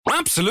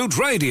Absolute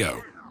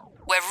Radio,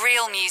 where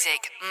real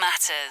music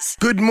matters.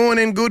 Good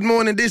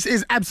morning. This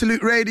is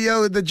Absolute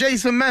Radio, the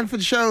Jason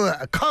Manford Show,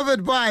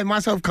 covered by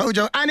myself,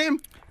 Kojo,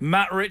 Anim.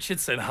 Matt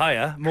Richardson,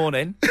 hiya,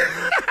 morning.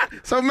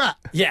 So, Matt.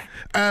 Yeah.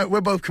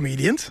 We're both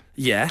comedians.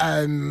 Yeah.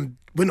 We're not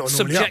normally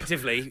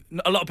Subjectively,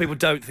 a lot of people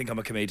don't think I'm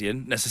a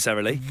comedian,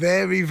 necessarily.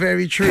 Very,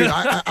 very true.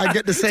 I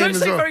get the same don't as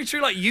say well. very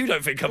true like you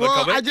don't think I'm a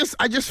comic.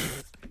 I just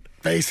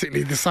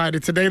basically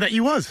decided today that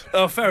you was.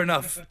 Oh, fair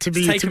enough. To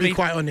be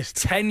quite honest.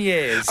 10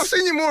 years. I've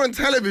seen you more on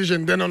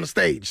television than on the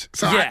stage.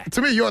 So Yeah.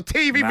 to me, you're a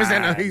TV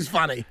presenter who's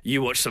funny.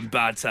 You watch some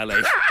bad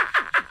telly.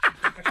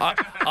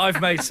 I've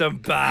made some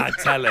bad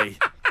telly.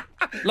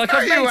 Like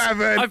I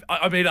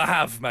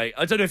have, mate.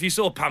 I don't know if you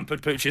saw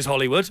Pampered Pooch's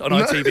Hollywood on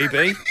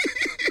ITVB.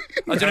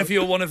 I don't know if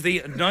you're one of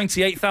the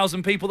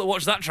 98,000 people that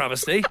watch that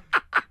travesty.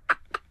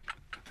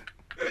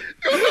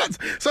 You're nuts.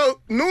 So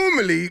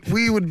normally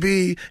we would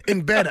be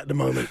in bed at the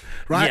moment,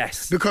 right?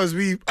 Yes. Because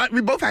we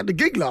both had the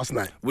gig last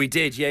night. We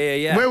did,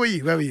 yeah. Where were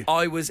you?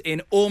 I was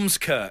in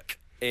Ormskirk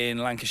in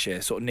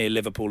Lancashire, sort of near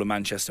Liverpool and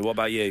Manchester. What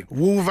about you?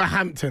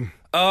 Wolverhampton.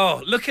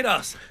 Oh, look at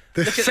us.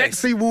 The Look at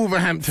sexy this.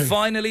 Wolverhampton.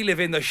 Finally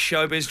living the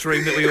showbiz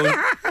dream that we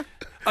all...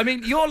 I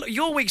mean,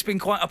 your week's been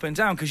quite up and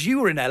down because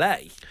you were in LA.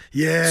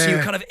 Yeah. So you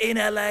were kind of in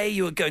LA,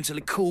 you were going to the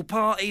cool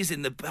parties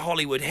in the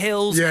Hollywood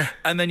Hills. Yeah.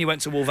 And then you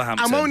went to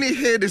Wolverhampton. I'm only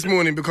here this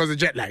morning because of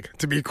jet lag,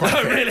 to be quite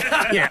fair. Really?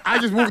 Yeah, I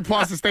just walked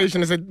past the station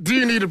and said, do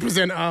you need a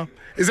presenter?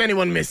 Is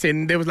anyone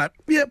missing? They was like,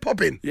 yeah,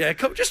 pop in. Yeah,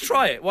 come, just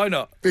try it. Why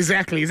not?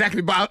 Exactly.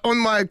 But on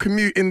my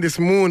commute in this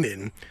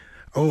morning,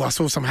 I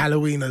saw some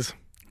Halloweeners.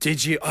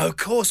 Did you? Oh, of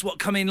course. What,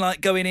 going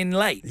in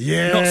late?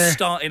 Yeah. Not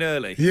starting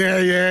early? Yeah.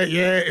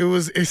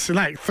 It's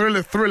like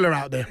thriller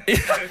out there.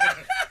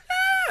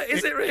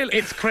 Is it really?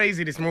 It's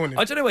crazy this morning.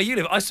 I don't know where you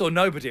live. I saw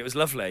nobody. It was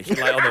lovely,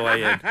 like on the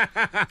way in.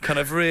 Kind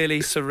of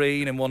really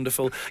serene and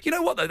wonderful. You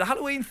know what, though? The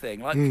Halloween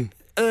thing, like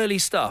early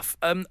stuff.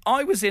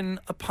 I was in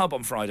a pub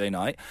on Friday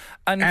night.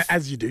 And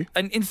as you do.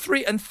 And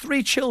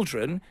three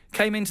children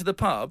came into the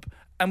pub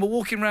and were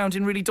walking around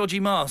in really dodgy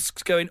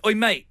masks going, "Oi,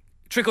 mate,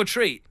 trick or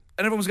treat."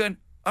 And everyone was going,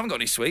 "I haven't got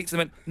any sweets." They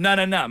went,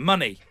 no,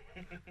 money.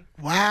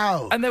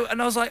 Wow. And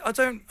I was like, I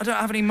don't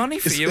have any money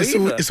for you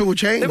either. It's all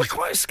changed. They were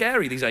quite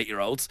scary, these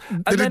 8-year-olds.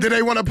 Did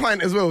they want a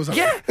pint as well or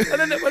something? Yeah.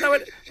 And then when I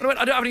went,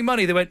 I don't have any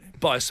money, they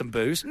went, buy us some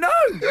booze. No,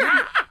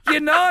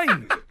 you're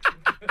 9.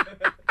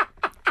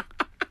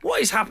 What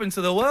has happened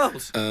to the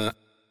world?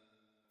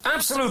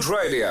 Absolute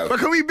Radio. But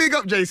can we big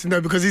up Jason,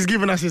 though, because he's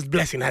given us his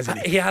blessing, hasn't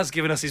he? He has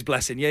given us his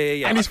blessing,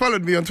 yeah. And he's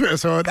followed me on Twitter,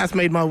 so that's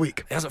made my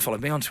week. He hasn't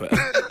followed me on Twitter.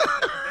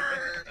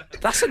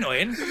 That's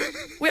annoying.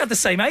 We had the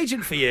same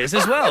agent for years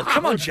as well.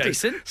 Come on,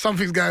 Jason.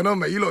 Something's going on,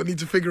 mate. You lot need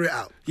to figure it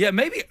out. Yeah,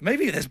 maybe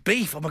there's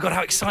beef. Oh, my God,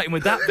 how exciting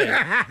would that be?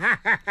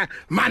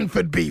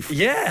 Manford beef.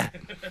 Yeah.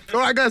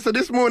 All right, guys, so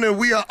this morning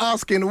we are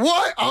asking,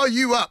 why are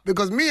you up?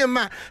 Because me and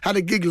Matt had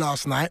a gig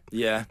last night.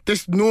 Yeah.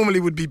 This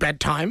normally would be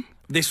bedtime.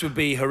 This would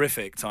be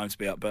horrific time to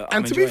be up, but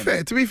I'm And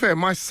to be fair,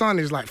 my son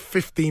is like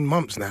 15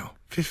 months now.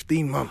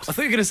 15 months. I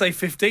thought you were going to say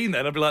 15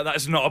 then. I'd be like, that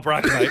is not a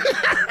brag, mate.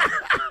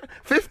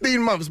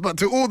 15 months, but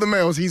to all the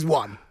males, he's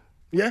 1.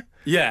 Yeah?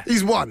 Yeah.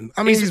 He's 1.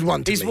 I mean, he's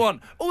 1 to me. He's 1.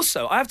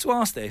 Also, I have to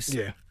ask this.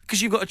 Yeah.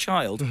 Because you've got a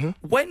child.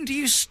 When do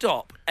you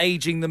stop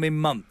aging them in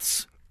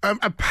months?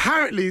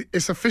 Apparently,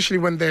 it's officially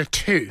when they're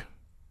 2.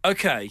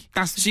 Okay.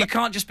 So you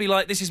can't just be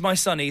like, this is my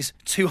son, he's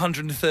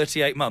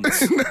 238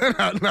 months.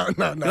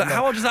 No.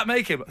 How old does that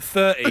make him?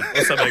 30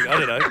 or something? I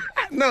don't know.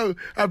 No,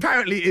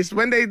 apparently it's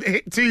when they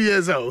hit 2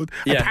 years old.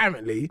 Yeah.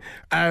 Apparently,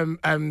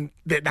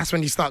 that's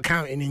when you start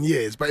counting in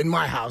years. But in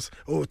my house,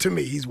 to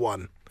me, he's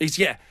 1.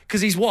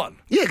 Because he's 1.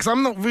 Yeah, because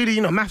I'm not really,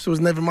 maths was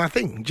never my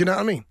thing. Do you know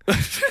what I mean?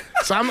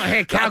 So I'm not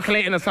here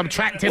calculating and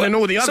subtracting and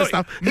all the other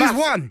stuff. He's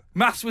 1.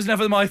 Maths was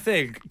never my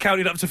thing,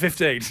 counting up to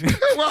 15.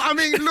 Well, I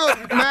mean,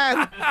 look,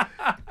 man,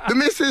 the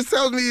missus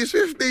tells me he's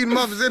 15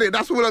 months, isn't it?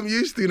 That's all I'm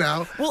used to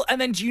now. Well,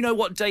 and then do you know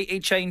what date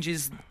it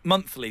changes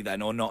monthly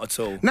then, or not at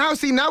all? Now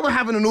we're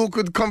having an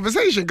awkward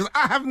conversation because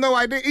I have no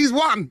idea. He's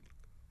 1.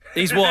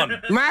 He's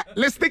 1. Matt,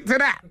 let's stick to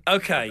that.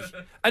 Okay.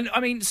 And,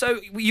 I mean, so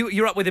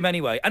you're up with him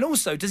anyway. And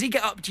also, does he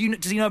get up?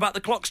 Does he know about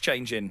the clocks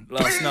changing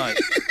last night?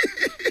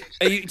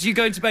 Do you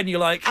go into bed and you're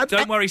like,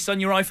 don't worry,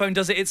 son, your iPhone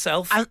does it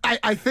itself?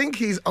 I think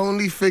he's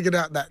only figured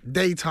out that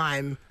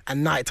daytime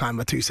and nighttime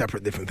are 2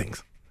 separate different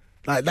things.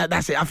 Like,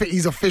 that's it. I think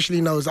he's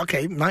officially knows,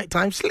 okay,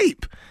 nighttime,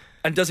 sleep.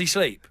 And does he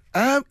sleep?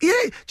 Yeah. Do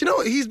you know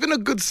what? He's been a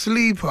good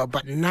sleeper,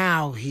 but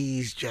now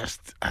he's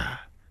just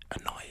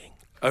annoying.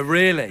 Oh,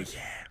 really?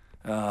 Yeah.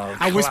 Oh,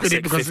 I whispered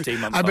it because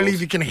 15-month-old. I believe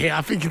he can hear.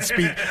 I think he can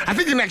speak. I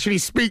think he can actually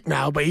speak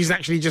now, but he's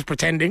actually just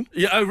pretending.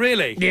 Yeah. Oh,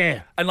 really?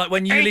 Yeah. And like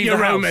when you Ain't leave you the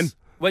house, Roman?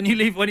 When he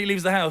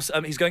leaves the house,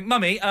 he's going,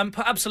 Mummy,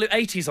 put Absolute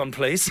 80s on,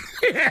 please.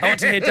 I want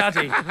to hear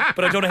Daddy,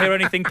 but I don't want to hear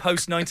anything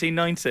post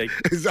 1990.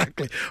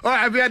 Exactly. All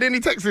right, have you had any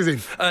texts in?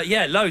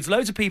 Yeah,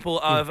 loads of people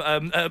are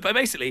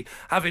basically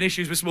having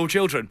issues with small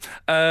children,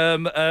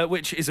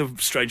 which is a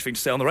strange thing to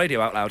say on the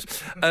radio out loud.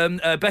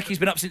 Becky's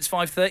been up since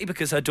 5:30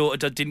 because her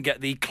daughter didn't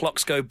get the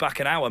clocks go back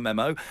an hour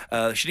memo.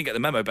 She didn't get the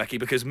memo, Becky,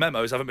 because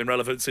memos haven't been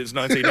relevant since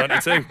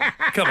 1992.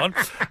 Come on.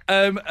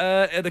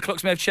 The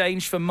clocks may have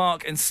changed for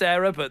Mark and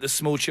Sarah, but the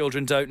small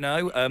children don't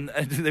know.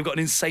 They've got an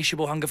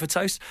insatiable hunger for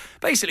toast.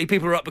 Basically,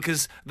 people are up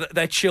because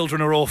their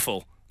children are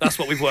awful. That's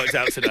what we've worked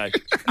out today.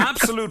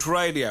 Absolute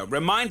Radio,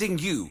 reminding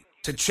you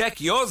to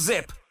check your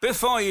zip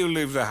before you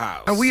leave the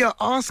house. And we are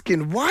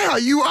asking, why are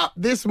you up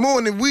this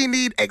morning? We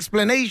need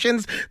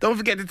explanations. Don't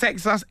forget to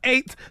text us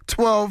 8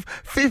 12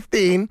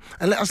 15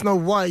 and let us know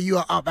why you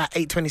are up at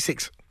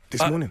 8:26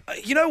 this morning.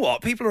 You know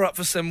what? People are up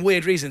for some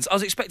weird reasons. I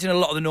was expecting a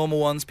lot of the normal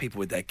ones, people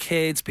with their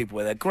kids, people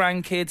with their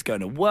grandkids, going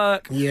to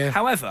work. Yeah.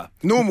 However...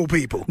 Normal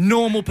people.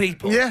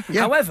 Yeah.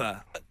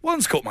 However,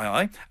 one's caught my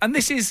eye, and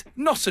this is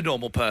not a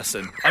normal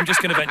person. I'm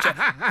just going to venture.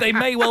 They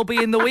may well be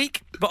in the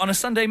week, but on a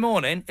Sunday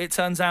morning, it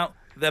turns out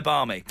they're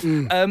balmy.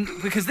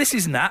 Because this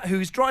is Nat,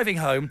 who's driving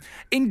home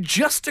in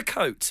just a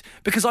coat,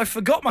 because I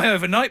forgot my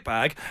overnight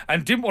bag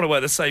and didn't want to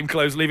wear the same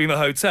clothes leaving the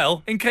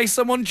hotel in case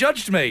someone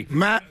judged me.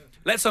 Matt.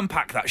 Let's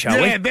unpack that, shall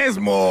we? Yeah, there's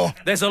more.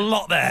 There's a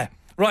lot there.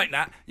 Right,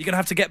 Nat, you're going to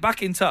have to get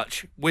back in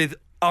touch with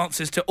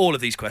answers to all of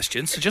these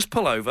questions, so just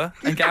pull over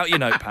and get out your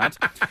notepad.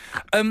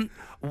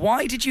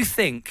 Why did you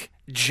think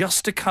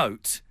just a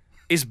coat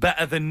is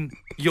better than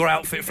your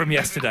outfit from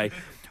yesterday?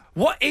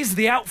 What is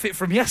the outfit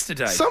from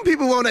yesterday? Some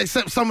people won't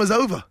accept summer's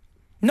over.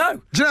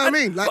 No. Do you know what I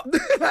mean? Like,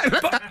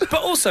 but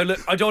also, look,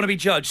 I don't want to be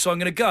judged, so I'm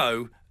going to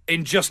go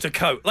in just a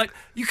coat. Like,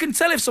 you can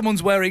tell if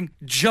someone's wearing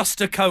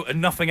just a coat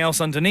and nothing else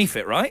underneath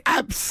it, right?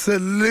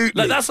 Absolutely.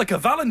 Like, that's like a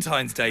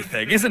Valentine's Day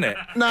thing, isn't it?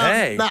 Now,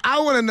 I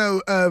want to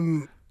know,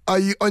 are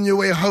you on your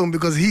way home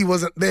because he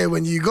wasn't there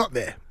when you got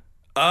there?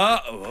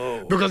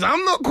 Because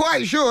I'm not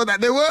quite sure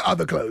that there were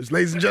other clothes,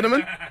 ladies and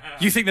gentlemen.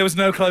 You think there was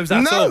no clothes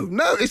at all?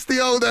 No, it's the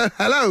older,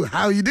 hello,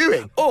 how are you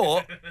doing?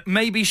 Or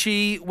maybe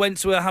she went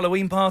to a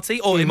Halloween party,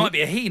 or it might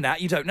be a he,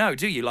 Nat, you don't know,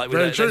 do you? Like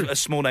with a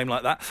small name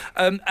like that.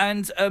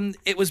 And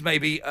it was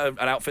maybe an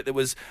outfit that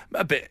was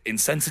a bit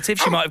insensitive.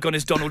 She might have gone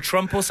as Donald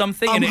Trump or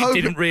something, and it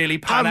didn't really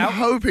pan out. I'm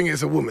hoping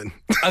it's a woman.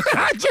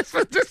 Okay. just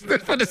for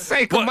the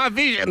sake of my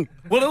vision.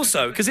 Well,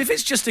 also, because if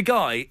it's just a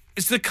guy,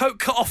 is the coat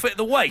cut off at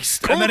the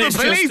waist? Call and then the it's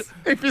police just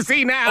if you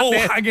see Nat all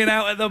there. hanging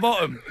out at the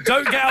bottom.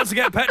 Don't get out to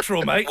get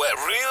petrol, mate.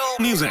 Where real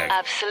music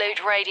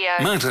Absolute Radio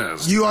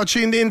matters. You are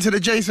tuned in to the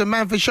Jason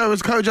Manford Show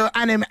with Kojo,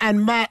 Anim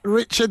and Matt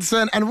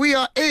Richardson, and we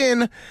are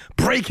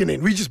breaking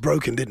in. We just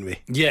broke in, didn't we?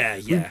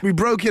 Yeah. We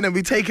broke in and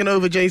we taken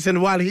over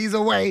Jason while he's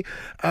away,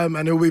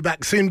 and he'll be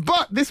back soon.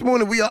 But this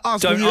morning we are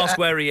asking Don't ask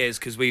where he is,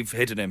 because we've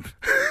hidden him.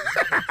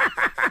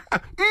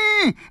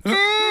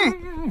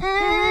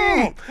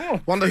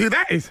 Wonder who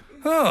that is.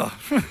 Oh.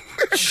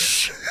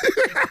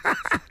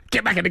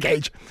 Get back in the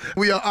cage.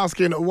 We are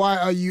asking, why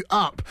are you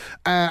up?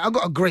 I've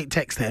got a great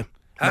text here.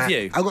 Have Matt.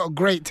 you? I've got a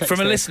great text From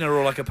a here. listener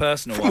or like a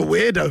personal From a one?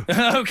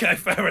 weirdo. Okay,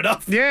 fair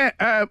enough. Yeah,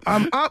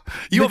 I'm up.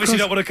 You obviously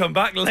don't want to come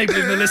back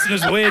labelling the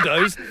listeners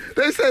weirdos.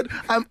 They said,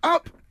 I'm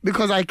up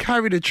because I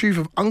carry the truth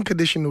of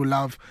unconditional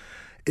love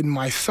in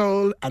my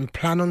soul and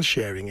plan on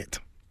sharing it.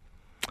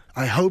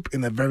 I hope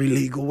in a very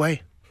legal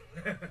way.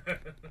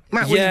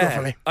 Matt, what you got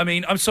for me? I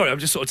mean, I'm sorry, I'm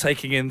just sort of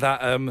taking in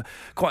that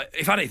quite,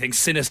 if anything,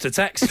 sinister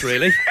text,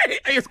 really.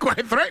 It's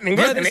quite threatening,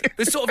 Yeah, isn't it?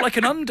 there's sort of like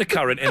an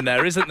undercurrent in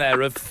there, isn't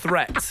there, of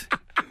threat.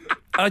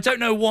 I don't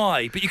know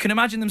why, but you can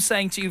imagine them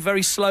saying to you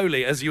very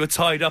slowly as you were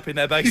tied up in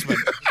their basement.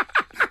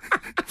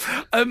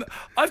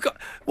 I've got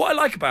what I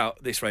like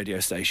about this radio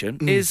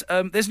station is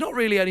there's not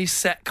really any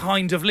set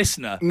kind of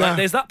listener. No. Like,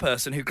 there's that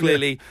person who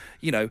clearly,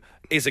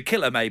 is a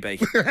killer, maybe.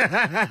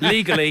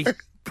 Legally,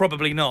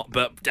 probably not,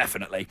 but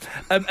definitely.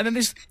 And then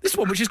this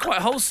one, which is quite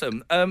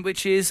wholesome,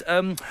 which is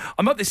I'm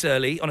up this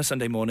early on a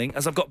Sunday morning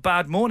as I've got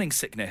bad morning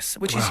sickness,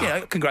 which is,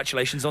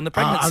 congratulations on the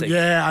pregnancy.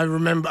 Yeah, I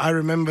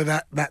remember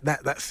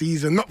that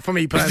season. Not for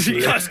me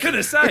personally. I was going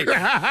to say,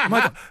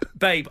 my God,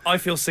 babe, I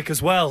feel sick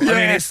as well. Yeah. I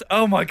mean, it's,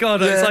 oh my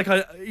God, it's like,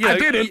 I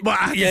didn't, but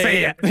I had to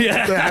say that.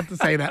 Yeah. I had to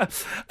say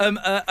that.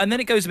 And then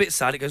it goes a bit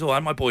sad. It goes,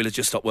 and my boiler's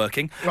just stopped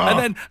working. Oh. And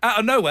then out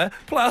of nowhere,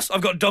 plus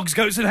I've got dogs,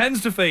 goats and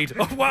hens to feed.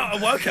 Oh,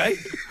 wow, okay.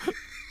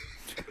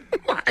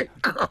 My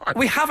God.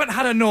 We haven't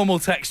had a normal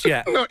text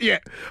yet. Not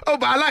yet. Oh,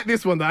 but I like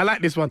this one, though. I like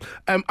this one.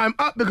 I'm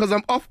up because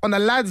I'm off on a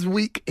lads'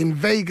 week in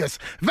Vegas.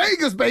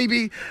 Vegas,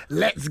 baby.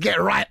 Let's get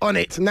right on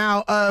it.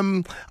 Now,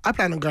 I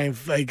plan on going to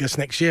Vegas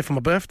next year for my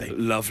birthday.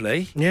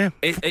 Lovely. Yeah.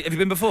 Have you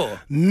been before?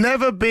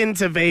 Never been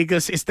to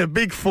Vegas. It's the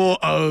big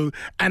 4-0,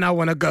 and I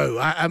want to go.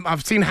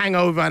 I've seen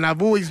Hangover, and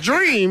I've always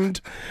dreamed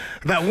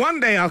that one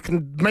day I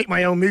can make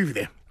my own movie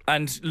there.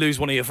 And lose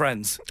one of your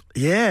friends.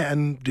 Yeah,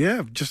 and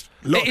just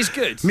It is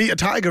good. Meet a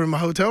tiger in my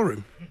hotel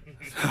room.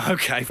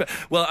 Okay.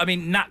 Well, I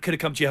mean, Nat could have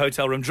come to your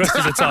hotel room dressed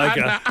as a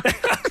tiger.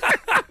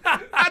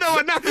 I don't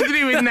want nothing to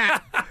do with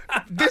that.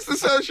 This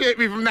disassociate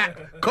me from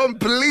that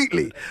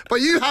completely.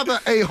 But you have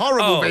a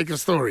horrible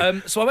Vegas story.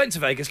 So I went to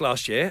Vegas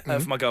last year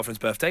for my girlfriend's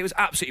birthday. It was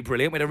absolutely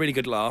brilliant. We had a really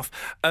good laugh.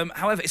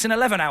 However, it's an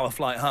 11-hour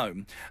flight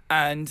home,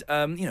 and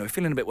we're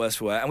feeling a bit worse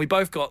for wear. And we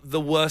both got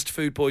the worst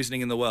food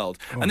poisoning in the world.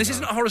 And this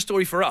isn't a horror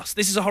story for us.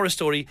 This is a horror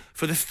story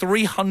for the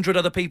 300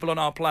 other people on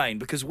our plane,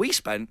 because we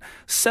spent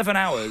 7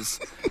 hours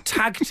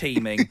tag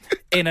teaming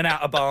in and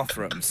out of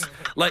bathrooms,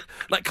 like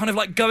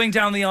going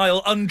down the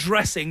aisle,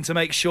 undressing to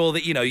make sure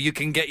that you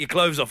can get your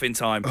clothes off in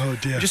time. Oh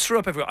dear! Just threw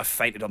up everywhere. I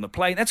fainted on the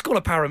plane. Let's call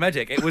a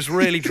paramedic. It was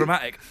really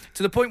dramatic,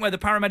 to the point where the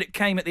paramedic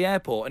came at the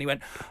airport and he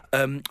went,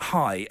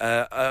 "Hi,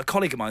 a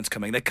colleague of mine's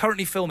coming. They're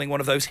currently filming one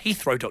of those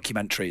Heathrow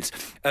documentaries.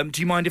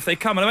 Do you mind if they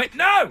come?" And I went,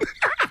 "No!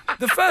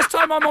 The first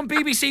time I'm on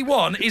BBC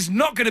One is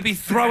not going to be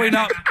throwing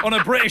up on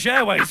a British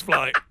Airways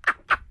flight."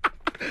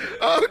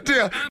 Oh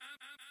dear!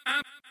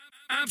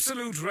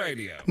 Absolute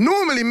Radio.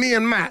 Normally, me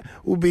and Matt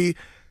will be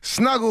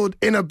snuggled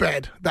in a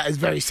bed that is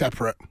very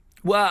separate.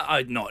 Well,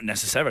 not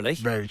necessarily.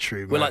 Very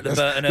true. We're like the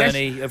Bert and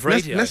Ernie of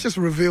radio. Let's just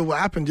reveal what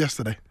happened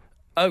yesterday.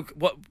 Oh,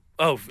 what?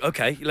 Oh,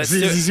 okay. Let's do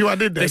it. You see what I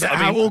did there?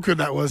 How awkward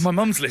that was. My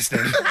mum's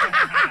listening.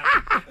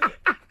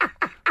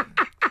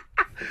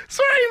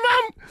 Sorry,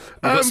 Mum.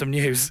 We've got some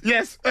news.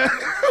 Yes,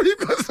 we've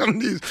got some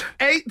news.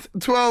 8,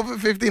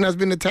 12, 15 has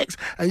been the text,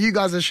 and you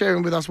guys are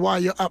sharing with us why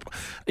you're up.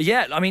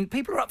 Yeah, I mean,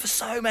 people are up for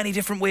so many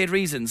different weird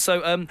reasons.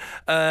 So,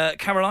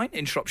 Caroline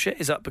in Shropshire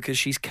is up because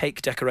she's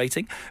cake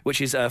decorating,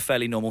 which is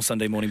fairly normal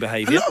Sunday morning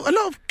behaviour. A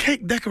lot of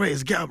cake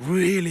decorators get up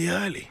really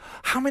early.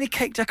 How many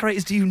cake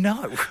decorators do you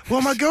know?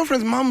 Well, my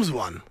girlfriend's mum's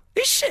one.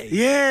 Is she?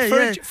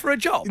 Yeah, for a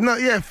job? No,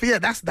 yeah,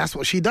 that's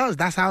what she does.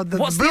 That's how the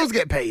bills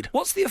get paid.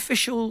 What's the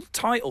official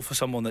title for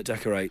someone that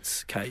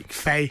decorates cakes?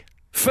 Faye.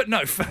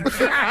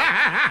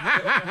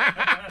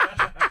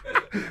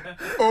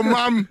 Or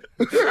mum.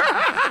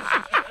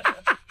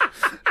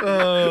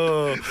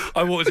 Oh,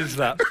 I walked into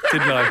that,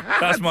 didn't I?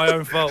 That's my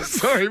own fault.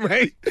 Sorry,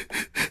 mate.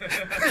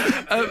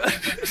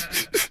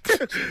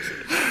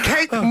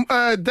 Cake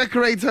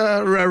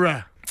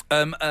decorator.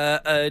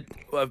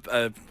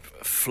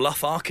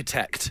 Fluff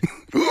architect.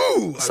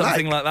 Ooh,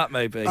 something like that,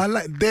 maybe. I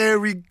like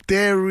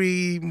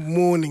dairy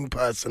morning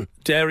person.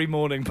 Dairy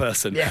morning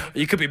person. Yeah.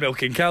 You could be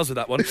milking cows with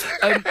that one.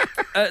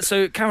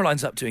 So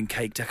Caroline's up doing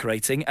cake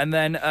decorating, and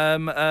then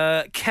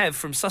Kev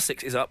from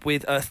Sussex is up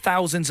with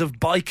thousands of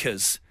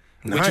bikers.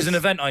 Nice. Which is an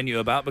event I knew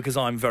about because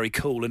I'm very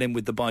cool and in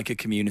with the biker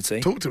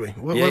community. Talk to me.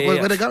 Where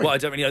are they going? Well, I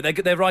don't really know.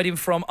 They're riding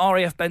from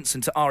RAF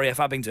Benson to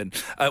RAF Abingdon,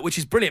 which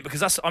is brilliant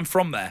because I'm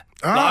from there.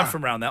 Like, I'm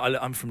from around there.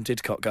 I'm from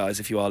Didcot, guys,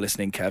 if you are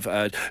listening,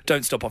 Kev.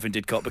 Don't stop off in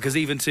Didcot, because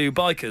even to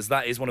bikers,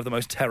 that is one of the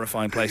most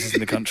terrifying places in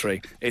the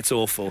country. It's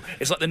awful.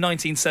 It's like the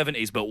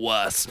 1970s, but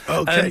worse.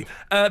 Okay.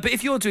 But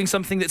if you're doing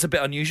something that's a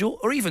bit unusual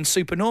or even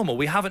super normal,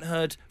 we haven't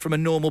heard from a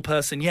normal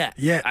person yet,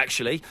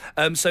 actually.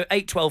 So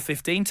 8, 12,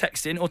 15,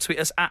 text in or tweet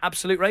us at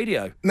Absolute Radio.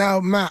 Now,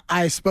 Matt,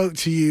 I spoke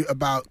to you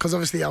about, because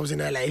obviously I was in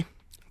LA.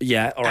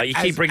 Yeah, all right, you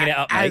keep bringing it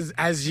up, mate.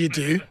 As you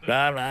do. Do you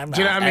know what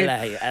I mean?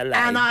 LA.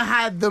 And I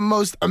had the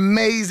most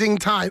amazing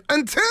time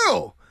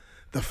until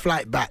the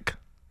flight back.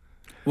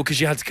 Well,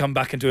 because you had to come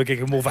back and do a gig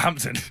in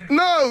Wolverhampton.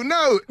 No.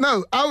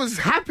 I was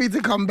happy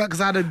to come back because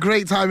I had a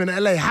great time in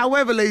LA.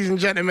 However, ladies and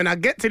gentlemen, I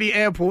get to the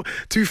airport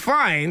to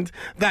find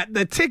that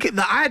the ticket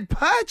that I had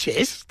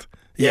purchased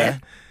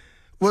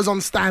was on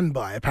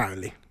standby,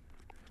 apparently.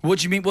 What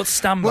do you mean? What's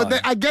standby? Well,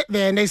 I get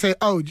there and they say,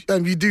 "Oh,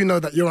 you do know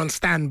that you're on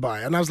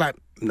standby," and I was like,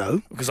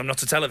 "No," because I'm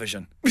not a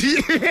television.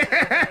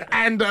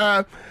 And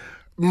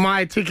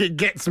my ticket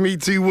gets me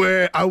to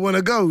where I want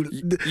to go.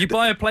 You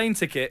buy a plane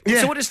ticket.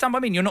 Yeah. So what does standby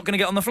mean? You're not going to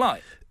get on the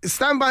flight?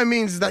 Standby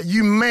means that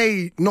you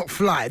may not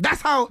fly.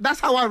 That's how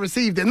I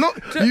received it.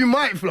 Not you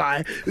might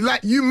fly.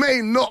 Like you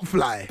may not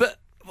fly. But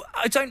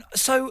I don't.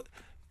 So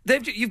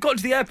you've got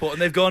to the airport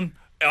and they've gone,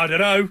 I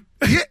don't know.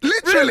 Yeah,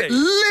 literally.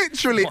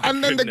 My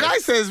And then the goodness. guy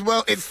says,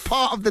 well, it's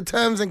part of the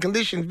terms and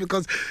conditions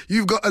because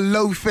you've got a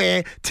low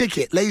fare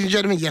ticket. Ladies and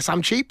gentlemen, yes,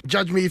 I'm cheap.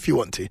 Judge me if you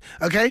want to,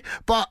 okay?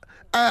 But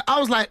I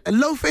was like, a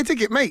low fare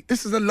ticket, mate.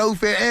 This is a low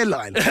fare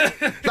airline.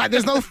 Like,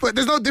 there's no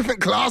different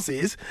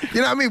classes.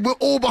 You know what I mean? We're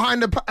all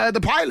behind the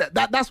pilot.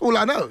 That's all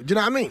I know. Do you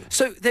know what I mean?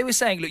 So they were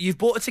saying, look, you've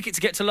bought a ticket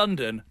to get to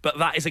London, but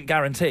that isn't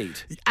guaranteed.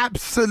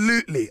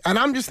 Absolutely. And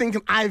I'm just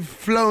thinking, I've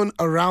flown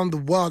around the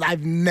world.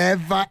 I've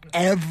never,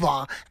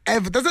 ever,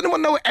 does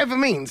anyone know what ever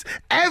means?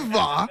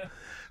 Ever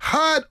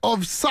heard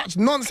of such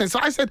nonsense? So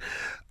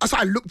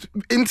I looked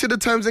into the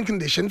terms and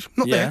conditions.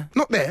 Not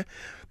there.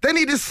 Then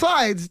he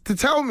decides to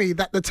tell me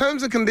that the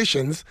terms and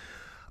conditions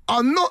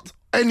are not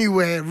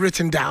anywhere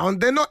written down.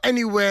 They're not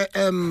anywhere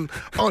on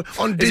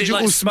digital Is it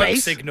like smoke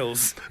space.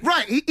 signals?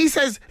 Right. He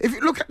says, if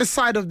you look at the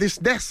side of this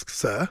desk,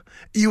 sir,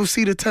 you'll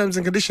see the terms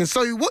and conditions.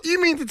 So what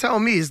you mean to tell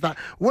me is that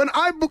when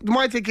I booked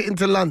my ticket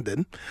into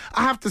London,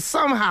 I have to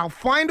somehow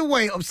find a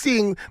way of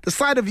seeing the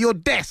side of your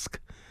desk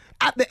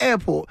at the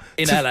airport.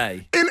 In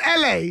LA. In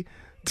LA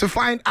to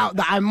find out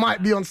that I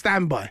might be on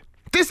standby.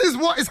 This is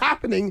what is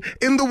happening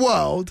in the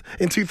world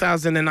in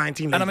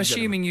 2019. And I'm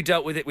assuming you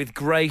dealt with it with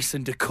grace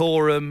and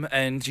decorum,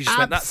 and you just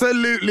went, that's...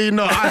 Absolutely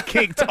not. I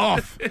kicked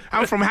off.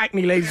 I'm from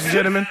Hackney, ladies and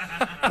gentlemen.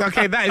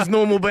 Okay, that is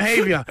normal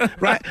behaviour,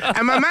 right?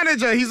 And my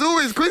manager, he's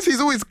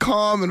always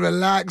calm and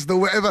relaxed or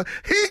whatever.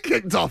 He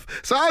kicked off.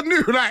 So I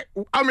knew, like,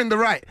 I'm in the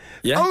right.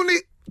 Yeah. Only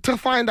to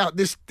find out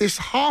this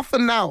half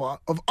an hour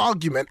of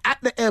argument at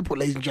the airport,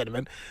 ladies and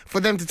gentlemen, for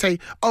them to say,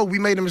 oh, we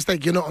made a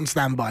mistake, you're not on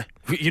standby.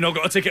 You not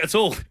got a ticket at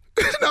all?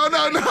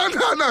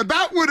 No.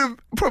 That would have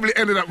probably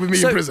ended up with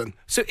me in prison.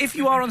 So if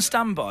you are on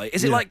standby,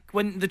 is it like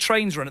when the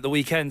trains run at the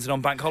weekends and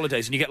on bank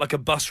holidays and you get like a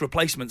bus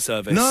replacement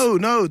service?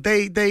 No.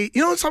 They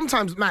you know,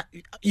 sometimes, Matt,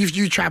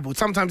 you travel.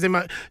 Sometimes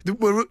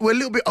we're a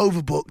little bit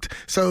overbooked.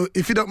 So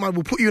if you don't mind,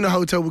 we'll put you in a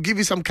hotel. We'll give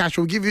you some cash.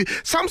 We'll give you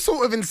some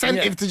sort of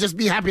incentive to just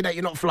be happy that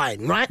you're not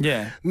flying, right?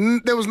 Yeah.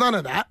 There was none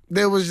of that.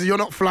 There was, you're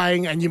not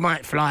flying and you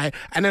might fly.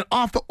 And then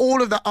after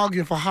all of that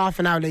arguing for half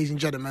an hour, ladies and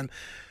gentlemen,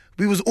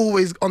 we was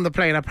always on the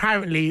plane.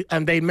 Apparently,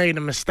 they made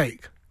a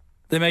mistake.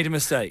 They made a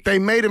mistake? They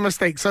made a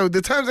mistake. So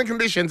the terms and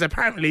conditions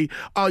apparently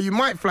are you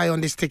might fly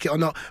on this ticket or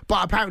not,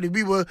 but apparently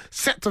we were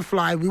set to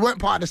fly. We weren't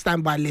part of the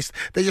standby list.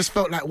 They just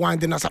felt like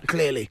winding us up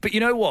clearly. But you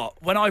know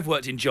what? When I've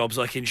worked in jobs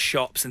like in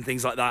shops and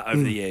things like that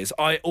over the years,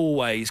 I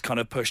always kind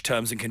of push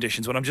terms and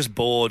conditions when I'm just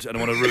bored and I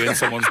want to ruin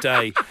someone's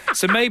day.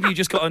 So maybe you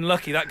just got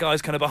unlucky. That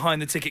guy's kind of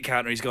behind the ticket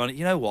counter. He's going,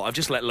 you know what? I've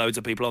just let loads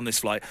of people on this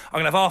flight. I'm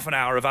going to have half an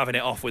hour of having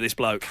it off with this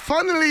bloke.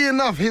 Funnily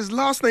enough, his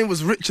last name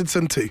was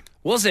Richardson too.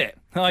 Was it?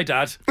 Hi,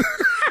 Dad.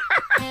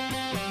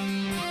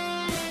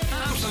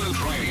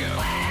 Absolute Radio.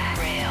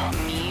 Real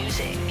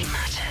music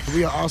matters.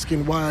 We are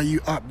asking, why are you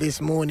up this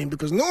morning?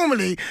 Because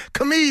normally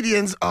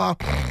comedians are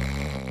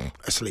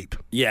asleep.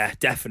 Yeah,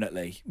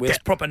 definitely. We're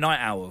proper night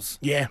owls.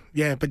 Yeah.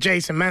 But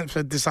Jason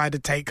Manford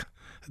decided to take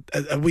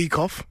a week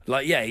off.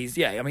 But I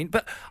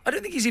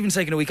don't think he's even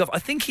taking a week off. I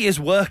think he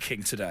is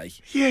working today.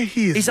 Yeah,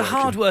 he is. He's working. a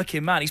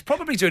hard-working man. He's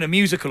probably doing a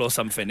musical or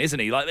something, isn't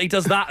he? Like, he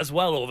does that as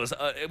well, all of us,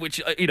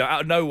 which,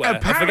 out of nowhere.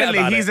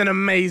 Apparently, he's an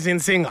amazing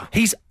singer.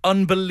 He's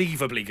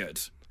unbelievably good.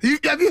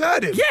 Have you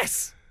heard him?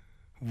 Yes.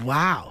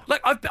 Wow.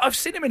 Like, I've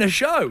seen him in a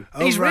show.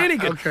 Oh, he's right. really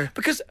good. Okay.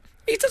 Because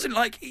he doesn't,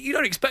 you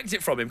don't expect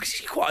it from him, because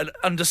he's quite an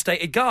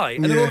understated guy.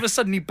 And then all of a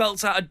sudden he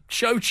belts out a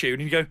show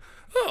tune and you go,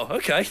 oh,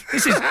 okay.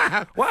 This is,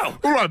 wow.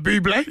 All right,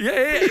 Bublé.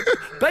 Yeah.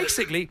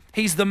 Basically,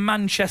 he's the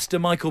Manchester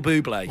Michael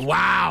Bublé.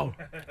 Wow.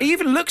 He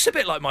even looks a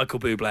bit like Michael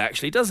Bublé,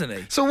 actually, doesn't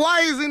he? So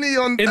why isn't he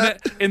on... In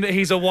that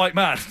he's a white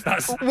man.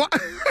 That's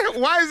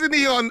why isn't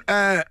he on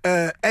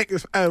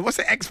X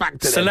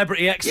Factor?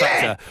 Celebrity X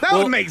Factor. Yeah, that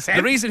would make sense.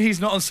 The reason he's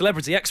not on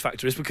Celebrity X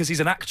Factor is because he's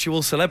an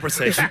actual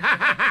celebrity.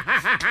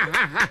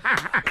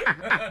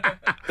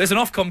 There's an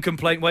Ofcom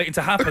complaint waiting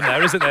to happen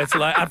there, isn't there,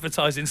 to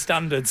advertising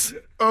standards.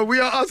 We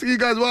are asking you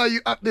guys, why are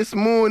you up this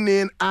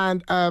morning?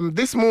 And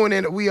this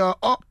morning we are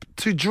up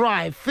to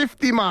drive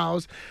 50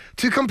 miles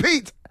to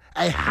compete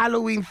a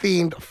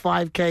Halloween-themed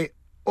 5K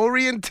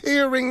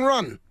orienteering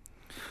run.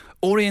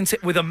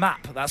 With a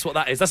map, that's what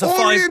that is. That's a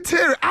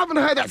orienteering. I haven't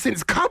heard that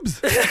since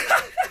Cubs.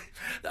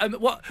 I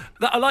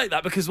like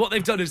that, because what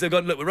they've done is they've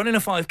gone, look, we're running a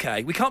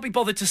 5K. We can't be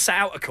bothered to set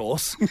out a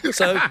course,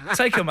 so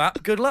take a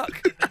map. Good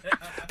luck.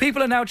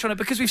 People are now trying to,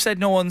 because we've said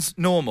no one's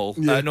normal,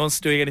 no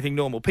one's doing anything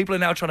normal. People are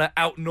now trying to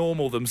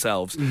out-normal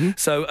themselves. Mm-hmm.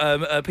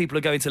 So people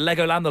are going to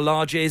Legoland, the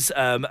Larges.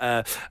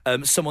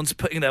 Someone's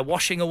putting their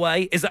washing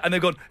away. And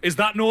they've gone, is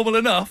that normal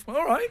enough?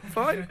 All right,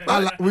 fine.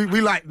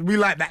 We like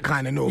that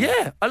kind of normal.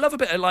 Yeah, I love a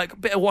bit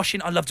of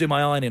washing. I love doing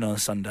my ironing on a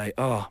Sunday.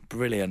 Oh,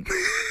 brilliant.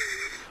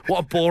 What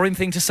a boring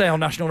thing to say on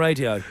national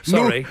radio.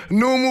 Sorry.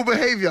 Normal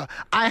behaviour.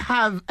 I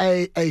have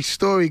a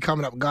story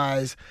coming up,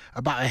 guys,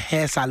 about a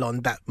hair salon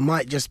that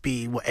might just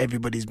be what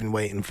everybody's been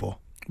waiting for.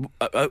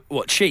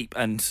 What, cheap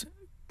and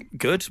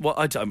good?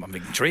 I'm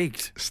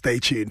intrigued. Stay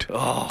tuned.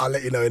 Oh. I'll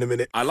let you know in a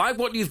minute. I like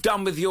what you've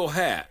done with your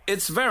hair.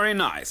 It's very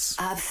nice.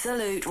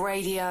 Absolute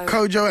Radio.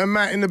 Kojo and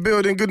Matt in the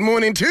building. Good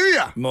morning to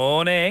you.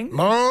 Morning.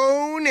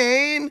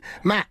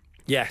 Matt.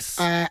 Yes.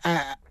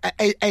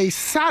 A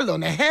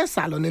salon, a hair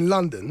salon in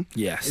London,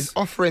 is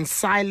offering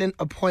silent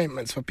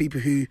appointments for people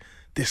who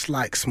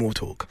dislike small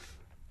talk.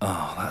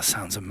 Oh, that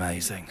sounds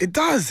amazing. It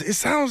does. It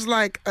sounds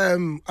like, I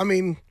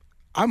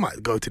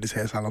might go to this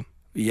hair salon.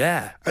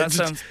 Yeah, that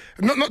sounds...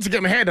 Not to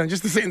get my hair done,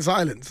 just to sit in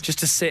silence. Just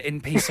to sit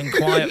in peace and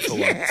quiet for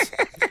once.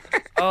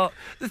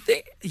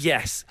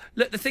 Yes.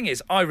 Look, the thing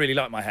is, I really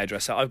like my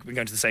hairdresser. I've been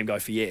going to the same guy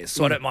for years,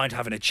 so I don't mind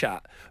having a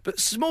chat. But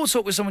small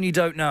talk with someone you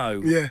don't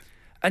know... Yeah.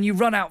 And you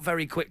run out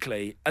very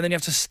quickly, and then you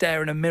have to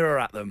stare in a mirror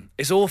at them.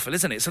 It's awful,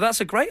 isn't it? So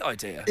that's a great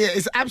idea. Yeah,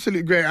 it's an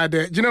absolute great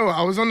idea. Do you know what?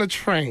 I was on a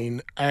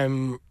train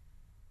going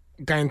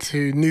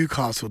to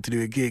Newcastle to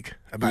do a gig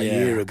about a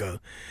year ago,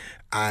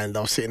 and I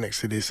was sitting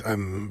next to this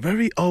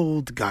very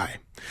old guy.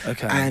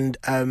 Okay.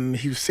 And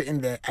he was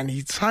sitting there, and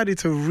he decided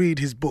to read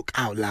his book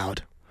out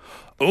loud.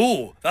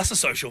 Oh, that's a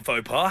social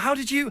faux pas. How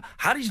did you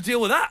deal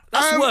with that?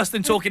 That's worse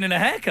than talking in a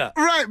haircut.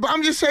 Right, but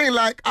I'm just saying,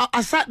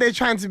 I sat there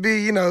trying to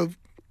be,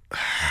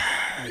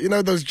 You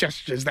know those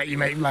gestures that you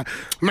make, like,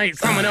 mate,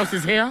 someone else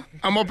is here,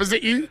 I'm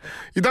opposite you.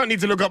 You don't need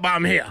to look up, but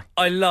I'm here.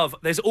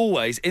 There's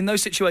always, in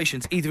those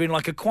situations, either in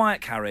like a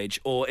quiet carriage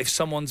or if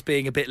someone's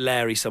being a bit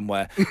leery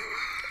somewhere,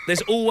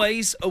 there's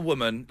always a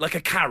woman, like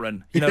a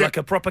Karen, like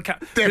a proper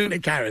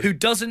Karen, who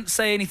doesn't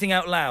say anything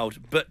out loud,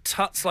 but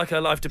tuts like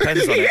her life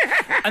depends on it.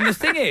 And the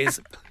thing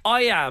is,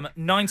 I am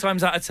 9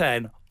 times out of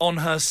 10 on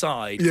her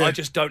side. I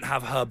just don't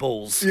have her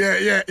balls.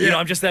 Yeah.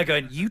 I'm just there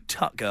going, you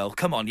tut, girl.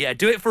 Come on,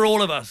 do it for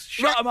all of us.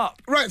 Shut them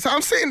up. Right, so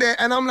I'm sitting there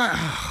and I'm like,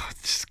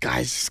 this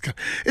guy's...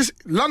 It's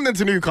London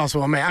to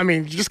Newcastle, mate. I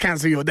mean, you just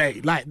cancel your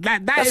day. Like,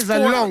 that's a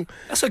long...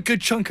 That's a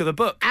good chunk of the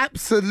book.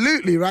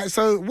 Absolutely, right?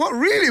 So what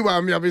really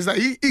wound me up is that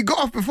he got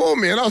off before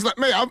me and I was like,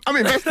 mate, I'm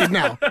invested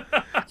now.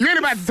 You ain't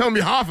about to tell me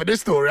half of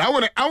this story. I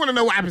want to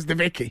know what happens to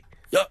Vicky.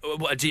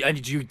 Did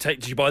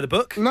you buy the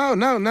book? No.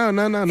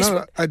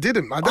 I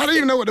didn't. I don't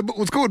even know what the book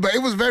was called, but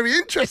it was very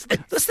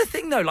interesting. That's the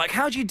thing, though. Like,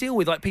 how do you deal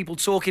with like people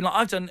talking? Like,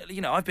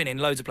 I've been in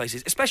loads of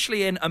places,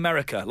 especially in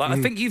America. Like,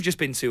 I think you've just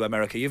been to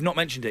America. You've not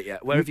mentioned it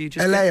yet. Where have you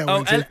just LA?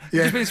 been?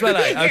 You've just been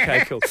to LA.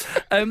 Okay, cool.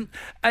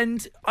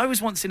 And I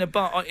was once in a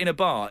bar in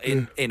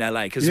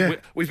LA because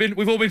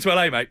we've all been to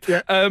LA, mate.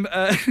 Yeah.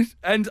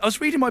 And I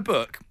was reading my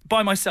book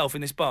by myself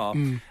in this bar,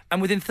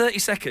 and within 30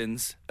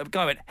 seconds, a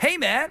guy went, "Hey,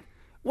 man.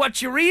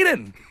 What you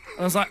reading?" And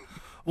I was like,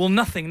 well,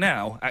 nothing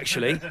now,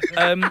 actually.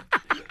 And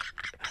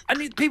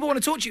people want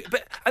to talk to you,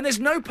 and there's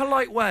no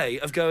polite way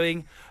of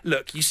going,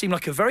 look, you seem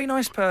like a very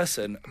nice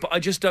person, but I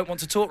just don't want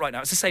to talk right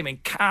now. It's the same in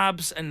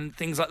cabs and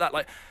things like that.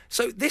 Like,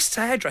 so this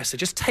hairdresser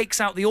just takes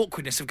out the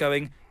awkwardness of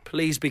going,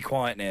 please be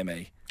quiet near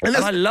me. And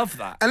I love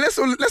that. And let's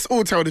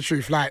all tell the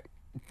truth. Like,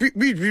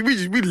 we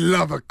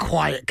love a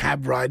quiet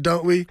cab ride,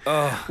 don't we?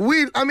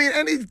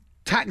 Any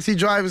taxi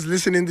drivers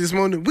listening this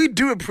morning, we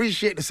do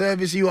appreciate the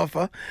service you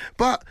offer,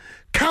 but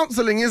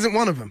counselling isn't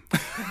one of them.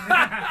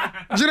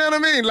 Do you know what I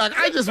mean? Like,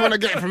 I just want to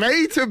get from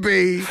A to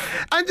B.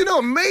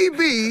 And,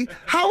 maybe,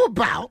 how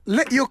about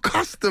let your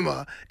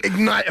customer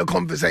ignite a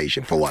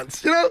conversation for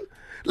once,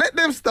 Let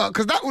them start,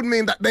 because that would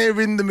mean that they're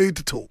in the mood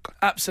to talk.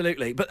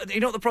 Absolutely. But you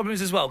know what the problem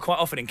is as well? Quite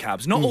often in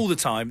cabs, not all the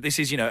time, this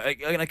is,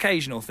 an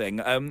occasional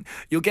thing.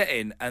 You'll get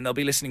in and they'll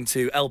be listening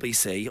to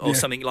LBC or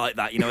something like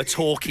that, a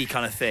talky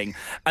kind of thing.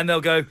 And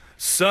they'll go,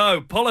 so,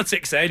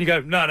 politics, eh? And you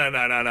go, no.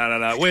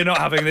 We're not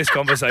having this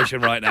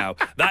conversation right now.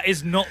 That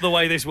is not the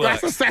way this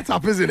works. That's a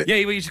setup, isn't it? Yeah,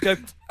 you just go,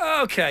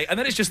 okay. And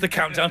then it's just the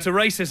countdown to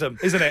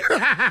racism, isn't it?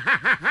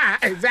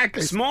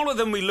 Exactly. Smaller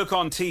than we look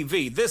on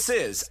TV, this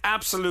is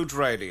Absolute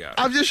Radio.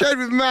 I've just shared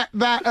with Matt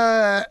that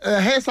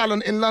a hair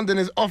salon in London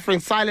is offering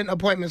silent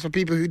appointments for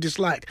people who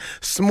dislike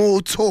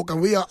small talk,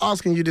 and we are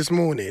asking you this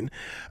morning,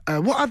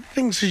 what other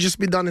things should just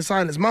be done in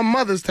silence? My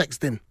mother's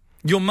texting.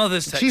 Your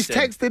mother's texting? She's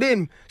texted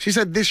in. She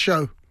said, this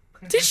show.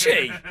 Did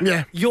she?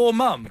 Yeah. Your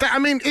mum?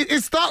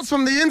 It starts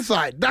from the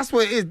inside. That's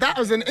what it is. That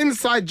was an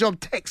inside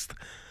job text.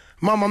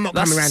 Mum, I'm not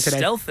coming around today.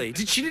 That's stealthy.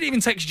 She didn't even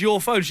text your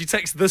phone. She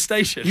texted the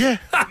station. Yeah.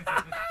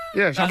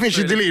 Yeah, I think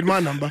she deleted my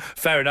number.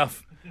 Fair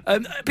enough.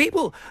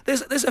 People,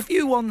 there's a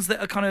few ones that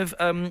are kind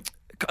of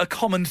a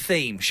common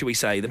theme, shall we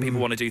say, that people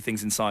want to do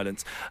things in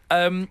silence.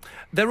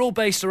 They're all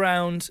based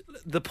around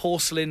the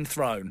porcelain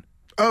throne.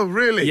 Oh,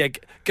 really? Yeah,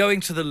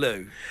 going to the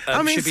loo.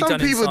 Some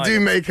people do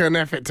make an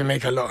effort to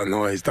make a lot of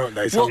noise, don't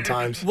they,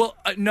 sometimes?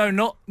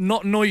 No,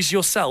 not noise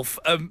yourself,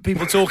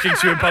 people talking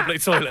to you in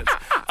public toilets.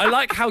 I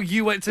like how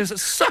you went to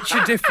such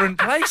a different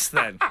place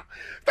then.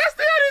 That's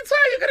the only time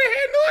you're going to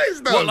hear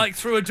noise, though. What, like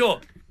through a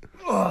door?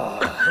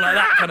 Like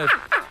that kind of...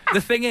 The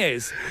thing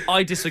is,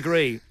 I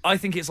disagree. I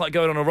think it's like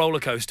going on a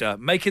roller coaster.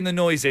 Making the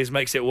noises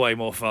makes it way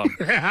more fun.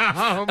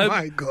 Oh,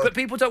 my God. But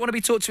people don't want to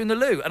be talked to in the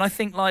loo. And I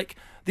think, like,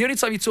 the only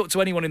time you talk to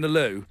anyone in the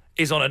loo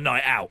is on a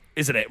night out,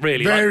 isn't it,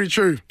 really? Very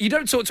true. You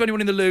don't talk to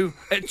anyone in the loo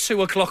at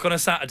 2 o'clock on a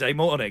Saturday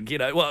morning, 2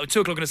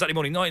 o'clock on a Saturday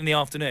morning, not in the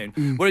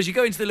afternoon. Whereas you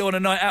go into the loo on a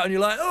night out and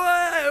you're like,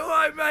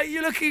 oh, hey, mate,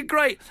 you're looking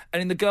great.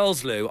 And in the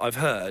girls' loo, I've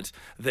heard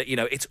that,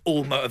 it's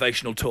all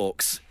motivational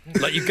talks.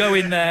 Like, you go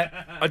in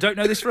there, I don't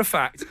know this for a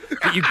fact,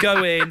 but you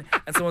go in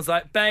and someone's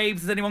like,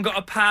 babes, has anyone got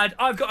a pad?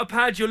 I've got a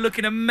pad, you're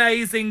looking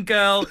amazing,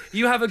 girl.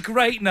 You have a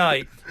great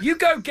night. You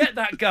go get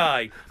that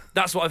guy.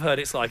 That's what I've heard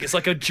it's like. It's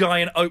like a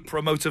giant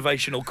Oprah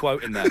motivational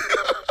quote in there,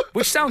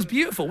 which sounds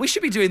beautiful. We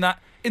should be doing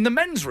that in the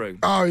men's room.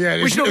 Oh,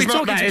 yeah. We should not be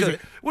talking to each other.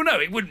 Well, no,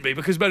 it wouldn't be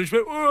because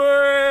management...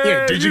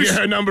 Yeah, did you get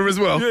her number as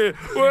well? Yeah.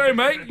 Hey,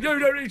 mate, you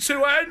don't need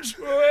 2 hands.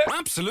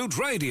 Absolute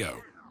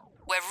Radio.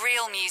 Where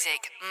real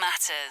music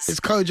matters.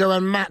 It's Kojo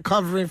and Matt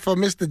covering for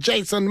Mr.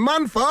 Jason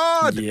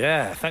Manford.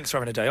 Yeah, thanks for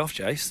having a day off,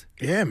 Jace.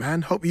 Yeah,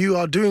 man. Hope you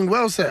are doing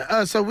well,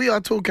 sir. So we are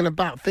talking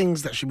about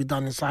things that should be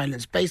done in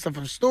silence based off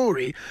of a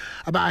story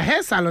about a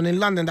hair salon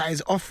in London that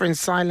is offering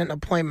silent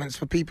appointments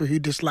for people who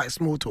dislike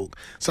small talk.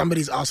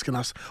 Somebody's asking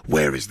us,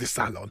 where is this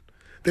salon?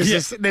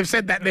 They've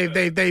said that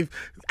they've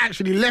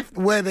actually left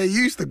where they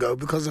used to go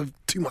because of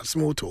too much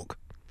small talk.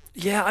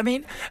 Yeah, I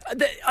mean,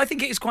 I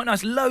think it is quite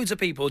nice. Loads of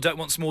people don't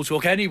want small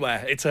talk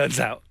anywhere, it turns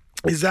out.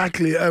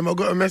 Exactly. I've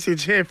got a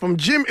message here from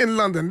Jim in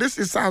London.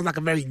 Sounds like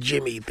a very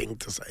Jimmy thing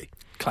to say.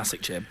 Classic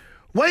Jim.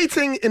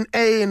 Waiting in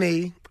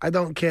A&E I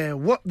don't care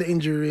what the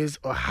injury is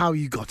or how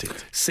you got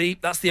it. See,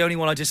 that's the only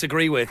one I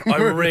disagree with. I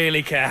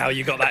really care how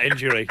you got that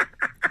injury.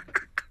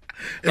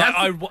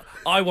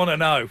 I want to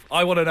know.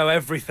 I want to know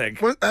everything.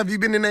 Have you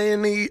been in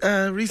A&E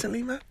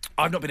recently, Matt?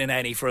 I've not been in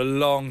A&E for a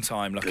long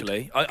time,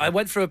 luckily. I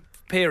went through a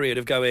period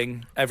of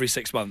going every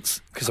 6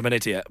 months because I'm an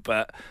idiot,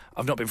 but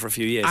I've not been for a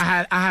few years.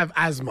 I have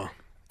asthma.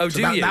 Oh, So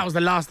do that, you? that was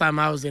the last time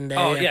I was in there.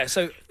 Oh, yeah.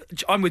 So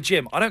I'm with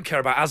Jim. I don't care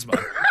about asthma.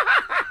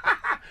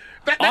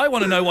 I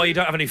want to know why you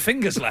don't have any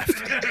fingers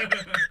left.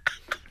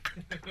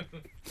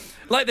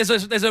 Like,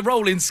 there's a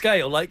rolling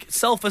scale. Like,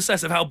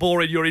 self-assess of how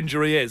boring your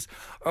injury is.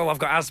 Oh, I've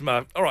got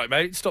asthma. All right,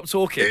 mate, stop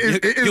talking.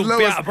 You'll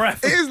be out of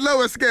breath. It is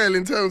lower scale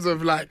in terms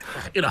of, like,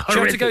 Do you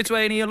have to go to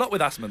A&E a lot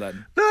with asthma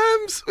then?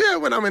 Yeah,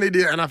 when I'm an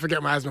idiot and I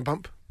forget my asthma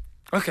pump.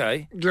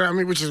 Okay. Do you know what I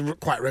mean? Which is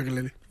quite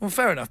regularly. Well,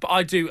 fair enough. But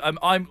I do.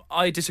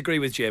 I disagree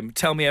with Jim.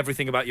 Tell me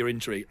everything about your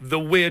injury. The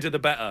weirder, the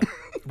better.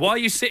 Why are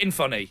you sitting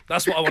funny?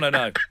 That's what I want to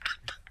know.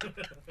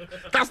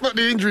 That's not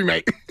the injury,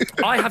 mate.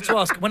 I have to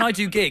ask, when I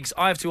do gigs,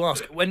 I have to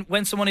ask,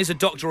 when someone is a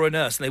doctor or a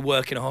nurse and they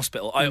work in a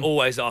hospital, I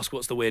always ask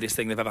what's the weirdest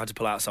thing they've ever had to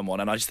pull out someone,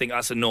 and I just think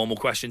that's a normal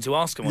question to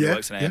ask someone who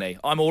works in A&E.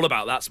 I'm all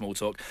about that small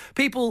talk.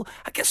 People,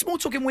 I get small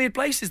talk in weird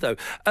places, though.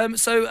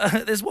 So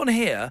there's one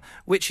here,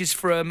 which is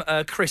from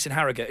Chris in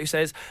Harrogate, who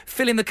says,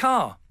 fill in the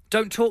car.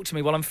 Don't talk to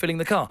me while I'm filling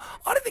the car.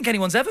 I don't think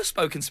anyone's ever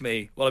spoken to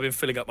me while I've been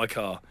filling up my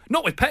car.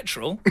 Not with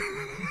petrol.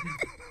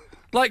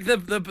 Like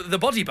the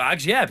body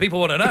bags, yeah,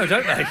 people want to know,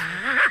 don't they?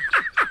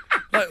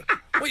 Like,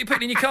 what are you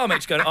putting in your car, mate?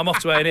 Just going, I'm off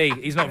to A&E.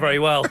 He's not very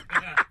well.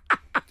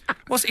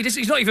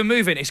 He's not even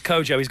moving. It's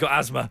Kojo. He's got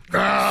asthma.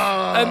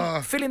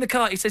 Filling the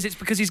car, he says it's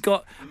because he's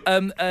got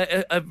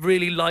a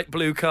really light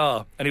blue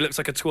car and he looks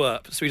like a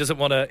twerp, so he doesn't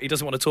want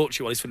to talk to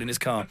you while he's filling his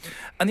car.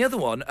 And the other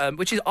one,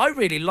 which is, I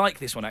really like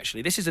this one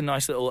actually. This is a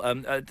nice little.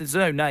 There's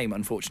no name,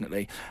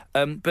 unfortunately,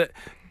 but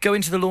go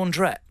into the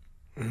laundrette.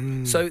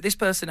 So this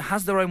person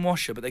has their own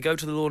washer, but they go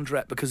to the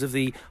laundrette because of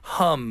the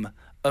hum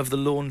of the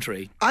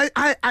laundry.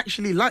 I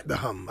actually like the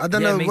hum. I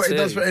don't know what it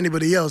does for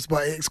anybody else,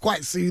 but it's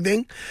quite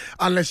soothing.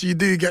 Unless you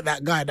do get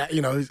that guy that,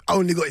 has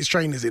only got his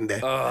trainers in there.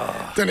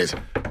 Then it's...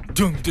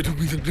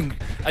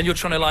 And you're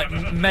trying to, like,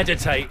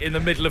 meditate in the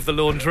middle of the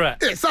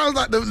laundrette. It sounds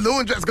like the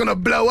laundrette's going to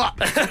blow up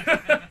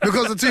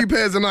because of 2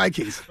 pairs of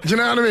Nikes. Do you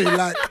know what I mean?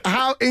 Like,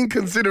 how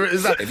inconsiderate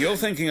is that? If you're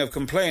thinking of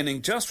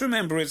complaining, just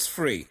remember it's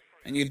free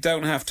and you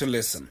don't have to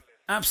listen.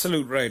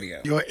 Absolute Radio.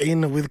 You're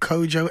in with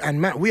Kojo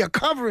and Matt. We are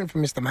covering for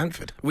Mr.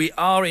 Manford. We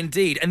are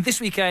indeed. And this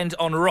weekend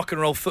on Rock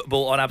and Roll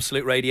Football on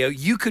Absolute Radio,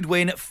 you could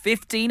win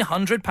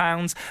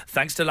 £1,500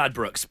 thanks to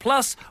Ladbrokes.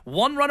 Plus,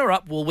 one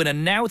runner-up will win a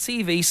Now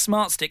TV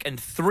Smart Stick and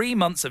 3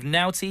 months of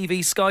Now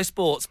TV Sky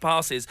Sports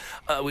passes,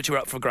 which are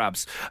up for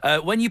grabs.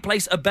 When you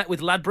place a bet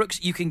with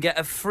Ladbrokes, you can get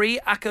a free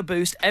ACCA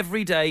boost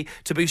every day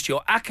to boost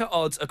your ACCA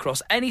odds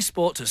across any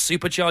sport to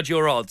supercharge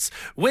your odds.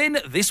 Win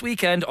this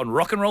weekend on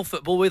Rock and Roll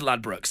Football with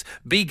Ladbrokes.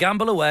 Be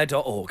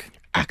gambleaware.org.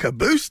 ACCA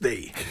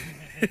boosty.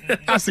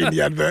 I've seen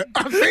the advert.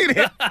 I've seen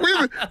it.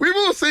 We've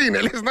all seen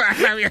it. Let's not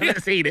act like we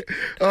haven't seen it.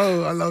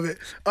 Oh, I love it.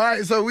 All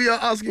right, so we are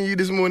asking you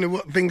this morning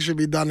what things should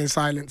be done in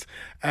silence.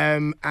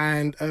 And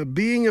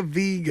being a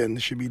vegan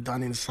should be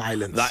done in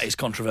silence. That is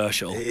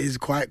controversial. It is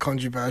quite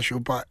controversial,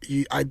 but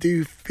I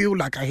do feel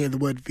like I hear the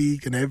word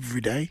vegan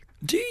every day.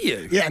 Do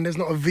you? Yeah, and there's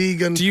not a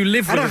vegan... Do you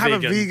live with a vegan? I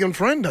don't have a vegan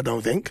friend, I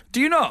don't think.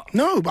 Do you not?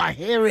 No, but I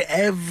hear it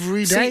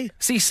every day.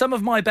 See, some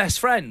of my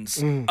best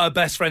friends are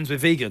best friends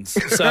with vegans.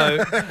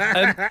 So,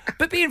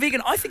 but being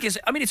vegan, I think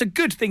it's a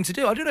good thing to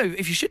do. I don't know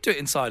if you should do it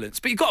in silence,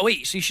 but you've got to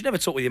eat, so you should never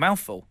talk with your mouth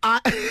full.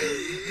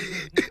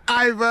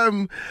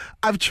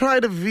 I've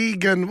tried a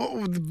vegan,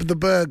 the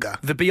burger.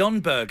 The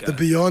Beyond Burger. The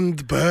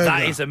Beyond Burger.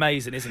 That is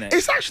amazing, isn't it?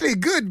 It's actually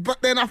good,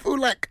 but then I feel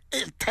like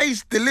it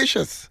tastes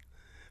delicious.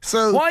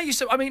 So why are you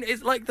so... I mean,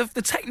 it's like the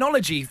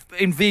technology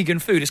in vegan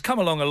food has come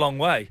along a long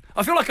way.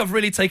 I feel like I've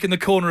really taken the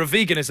corner of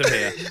veganism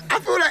here. I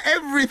feel like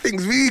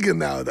everything's vegan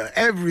now, though.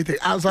 Everything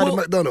outside of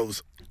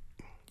McDonald's.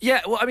 Yeah,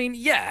 well, I mean,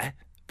 yeah.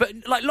 But,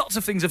 like, lots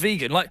of things are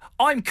vegan. Like,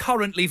 I'm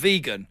currently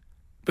vegan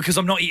because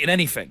I'm not eating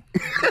anything.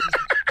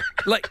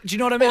 Like, do you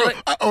know what I mean?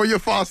 Or you're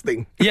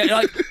fasting.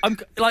 Yeah,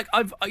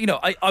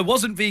 I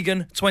wasn't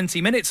vegan 20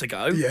 minutes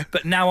ago,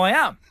 but now I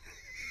am.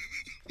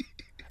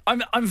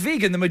 I'm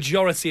vegan the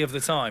majority of the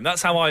time.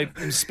 That's how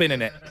I'm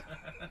spinning it.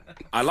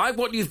 I like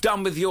what you've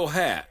done with your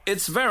hair.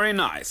 It's very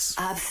nice.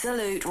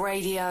 Absolute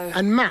Radio.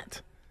 And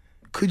Matt,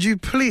 could you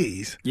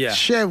please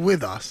share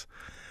with us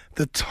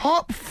the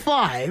top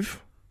five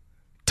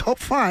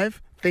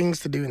things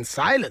to do in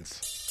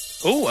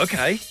silence? Oh,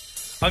 okay.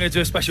 I'm going to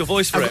do a special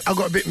voice for it. I've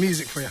got a bit of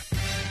music for you.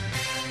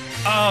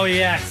 Oh,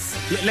 yes.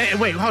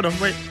 Wait, hold on,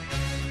 wait.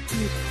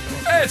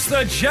 It's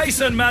the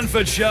Jason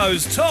Manford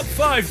Show's top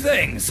 5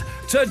 things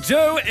to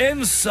do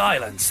in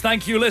silence.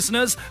 Thank you,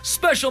 listeners.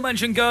 Special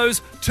mention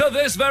goes to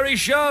this very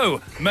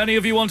show. Many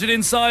of you want it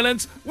in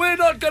silence. We're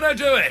not going to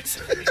do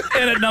it.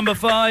 In at number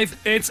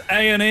 5, it's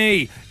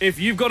A&E. If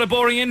you've got a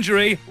boring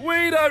injury,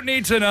 we don't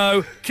need to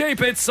know.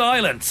 Keep it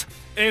silent.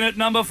 In at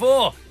number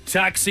 4,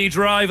 Taxi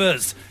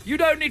drivers, you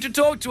don't need to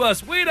talk to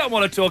us. We don't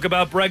want to talk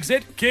about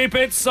Brexit. Keep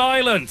it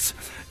silent.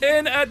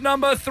 In at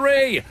number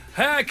 3,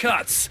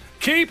 haircuts.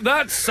 Keep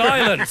that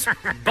silent.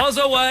 Buzz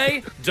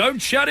away. Don't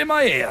chat in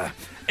my ear.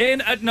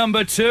 In at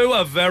number 2,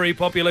 a very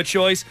popular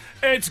choice.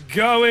 It's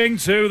going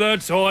to the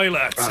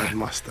toilet. I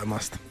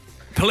must.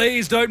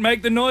 Please don't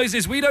make the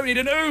noises. We don't need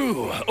an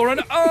ooh or an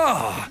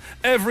ah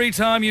every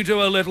time you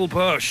do a little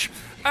push.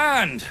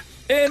 And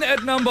in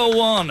at number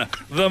 1,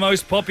 the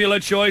most popular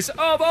choice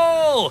of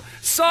all,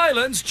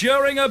 silence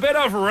during a bit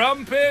of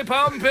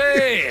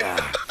rumpy-pumpy.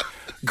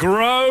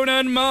 Groan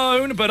and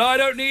moan, but I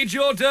don't need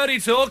your dirty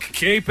talk.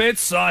 Keep it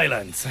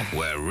silent.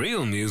 Where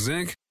real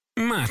music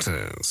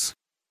matters.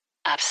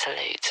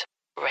 Absolute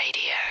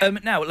Radio.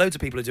 Now, loads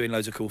of people are doing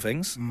loads of cool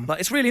things. Like,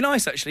 it's really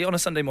nice, actually, on a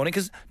Sunday morning,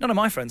 because none of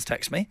my friends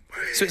text me.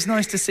 So it's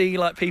nice to see,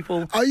 like,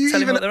 people Are you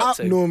telling me even what they're up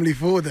to. normally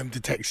for them to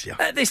text you?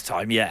 At this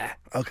time, yeah.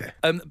 Okay.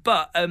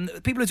 But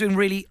people are doing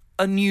really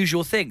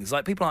unusual things.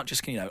 Like, people aren't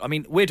just, I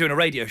mean, we're doing a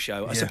radio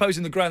show. I suppose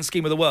in the grand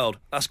scheme of the world,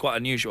 that's quite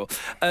unusual.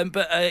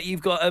 But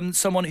you've got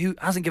someone who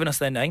hasn't given us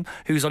their name,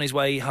 who's on his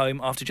way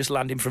home after just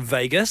landing from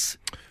Vegas.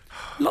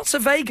 Lots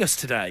of Vegas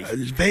today.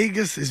 It's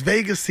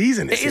Vegas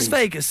season. It is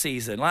Vegas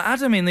season. Like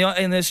Adam in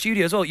the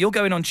studio as well. You're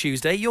going on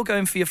Tuesday. You're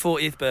going for your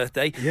 40th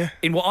birthday. Yeah.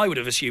 In what I would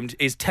have assumed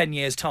is 10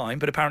 years' time,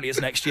 but apparently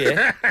it's next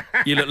year.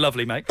 You look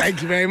lovely, mate.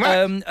 Thank you very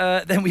much.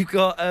 Then we've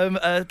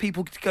got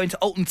people going to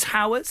Alton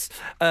Towers.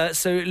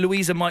 So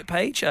Louise and Mike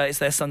Page. It's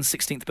their son's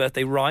 16th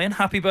birthday. Ryan.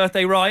 Happy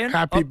birthday, Ryan.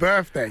 Happy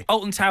birthday.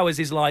 Alton Towers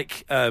is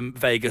like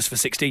Vegas for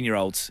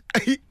 16-year-olds.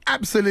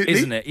 Absolutely.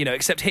 Isn't it?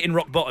 Except hitting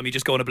rock bottom, you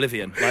just go on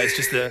oblivion. Like, it's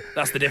just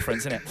that's the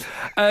difference, isn't it?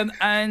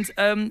 And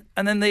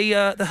then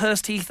the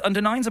Hurst Heath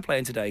under-9s are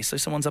playing today, so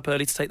someone's up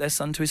early to take their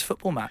son to his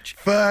football match.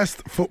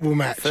 First football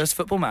match. That's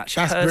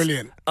Hurst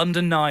brilliant.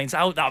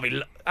 Under-9s.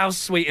 How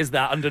sweet is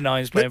that?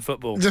 Under-9s playing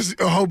football. Just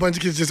a whole bunch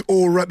of kids just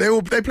all run.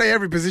 They play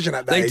every position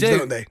at that age,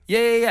 don't they?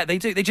 Yeah, they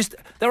do.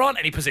 There aren't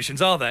any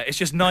positions, are there? It's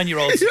just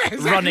 9-year-olds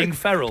exactly. running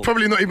feral.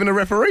 Probably not even a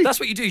referee. That's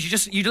what you do.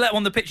 You let them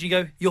on the pitch and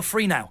you go, you're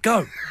free now.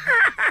 Go.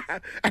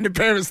 And the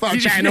parents start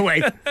chatting away.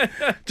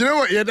 Do you know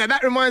what? Yeah,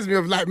 that reminds me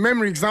of like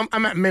memory, because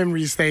I'm at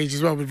memory stage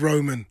as well with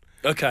Roman.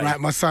 Okay. Right,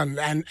 my son,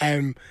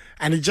 and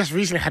he just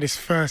recently had his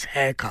first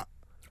haircut.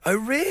 Oh,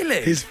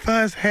 really? His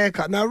first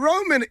haircut. Now,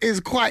 Roman is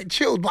quite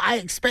chilled, but I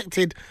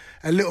expected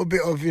a little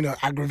bit of,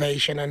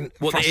 aggravation and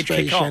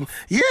frustration.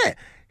 Yeah,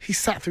 he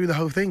sat through the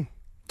whole thing.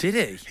 Did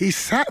he? He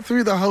sat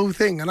through the whole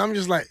thing, and I'm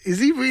just like, is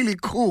he really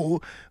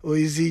cool, or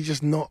is he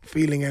just not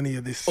feeling any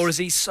of this? Or is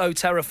he so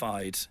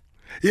terrified?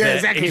 Yeah,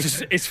 exactly.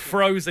 It's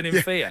frozen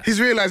in fear.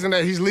 He's realising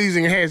that he's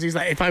losing hairs. He's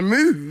like, if I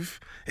move,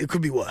 it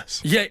could be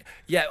worse. Yeah.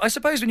 I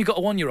suppose when you've got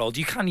a 1-year-old,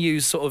 you can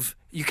you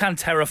can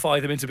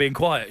terrify them into being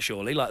quiet,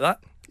 surely, like that.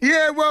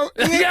 Yeah, well...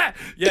 Yeah,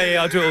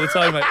 I do it all the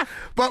time, mate.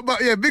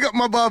 But yeah, big up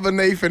my brother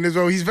Nathan as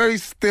well. He's very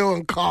still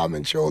and calm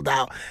and chilled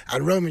out.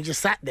 And Roman just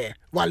sat there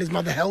while his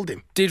mother held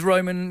him. Did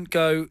Roman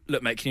go,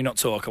 look, mate, can you not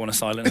talk? I want a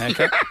silent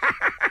haircut?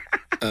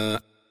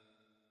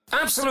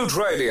 Absolute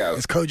Radio.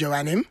 It's Kojo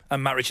and Anim.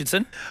 And Matt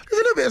Richardson.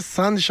 There's a little bit of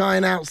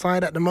sunshine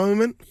outside at the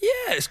moment.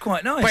 Yeah, it's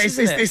quite nice, but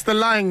isn't it? It's the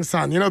lying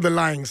sun. The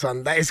lying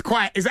sun. That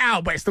it's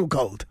out, but it's still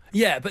cold.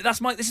 Yeah, but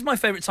this is my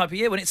favourite type of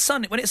year. When it's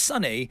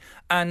sunny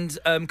and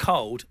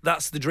cold,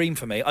 that's the dream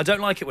for me. I don't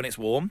like it when it's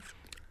warm.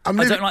 I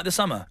don't like the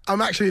summer.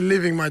 I'm actually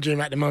living my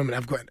dream at the moment.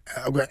 I've got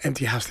an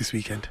empty house this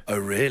weekend. Oh,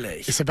 really?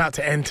 It's about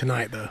to end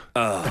tonight, though.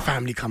 The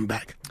family come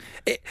back.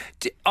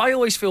 I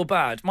always feel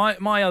bad.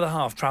 My other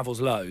half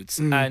travels loads,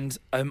 and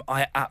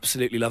I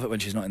absolutely love it when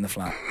she's not in the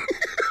flat.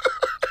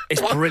 It's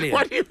brilliant.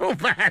 Why do you feel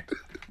bad?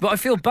 But I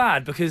feel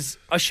bad because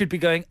I should be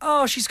going,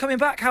 oh, she's coming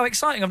back. How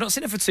exciting. I've not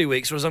seen her for 2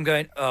 weeks. Whereas I'm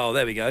going, oh,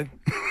 there we go.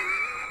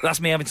 That's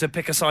me having to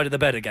pick a side of the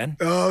bed again.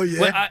 Oh,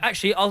 yeah. Well,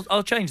 actually,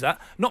 I'll change that.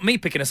 Not me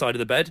picking a side of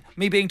the bed.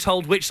 Me being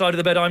told which side of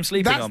the bed I'm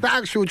sleeping on. That's the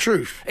actual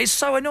truth. It's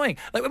so annoying.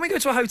 Like, when we go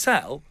to a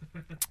hotel...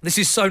 This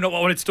is so not what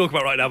I wanted to talk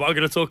about right now, but I'm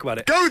going to talk about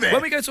it. Go there.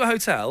 When we go to a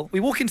hotel, we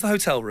walk into the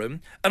hotel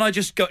room, and I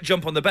just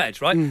jump on the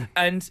bed, right?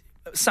 And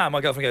Sam,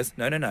 my girlfriend, goes,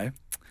 no.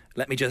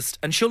 Let me just...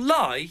 And she'll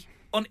lie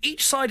on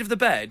each side of the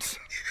bed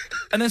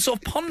and then sort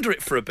of ponder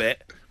it for a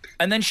bit,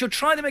 and then she'll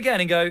try them again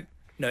and go...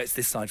 No, it's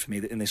this side for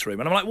me in this room.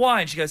 And I'm like,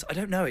 why? And she goes, I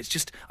don't know.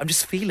 I'm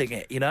just feeling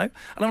it, And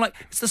I'm like,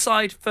 it's the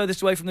side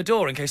furthest away from the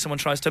door in case someone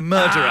tries to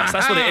murder us.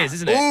 That's what it is,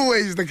 isn't it?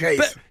 Always the case.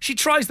 But she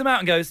tries them out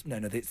and goes, no,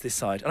 it's this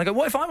side. And I go,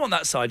 what if I want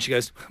that side? She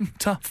goes,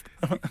 tough.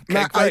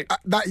 Okay, great.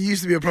 That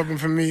used to be a problem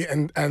for me,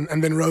 and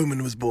then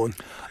Roman was born.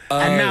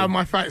 And now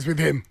my fight's with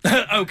him.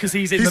 Oh, because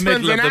he's in the middle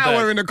of the bed. He spends an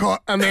hour in the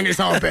cot, and then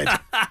it's our bed.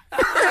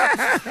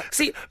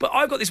 See, but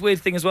I've got this weird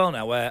thing as well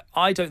now where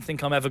I don't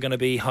think I'm ever going to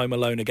be home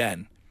alone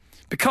again.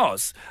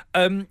 Because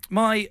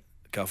my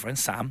girlfriend,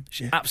 Sam,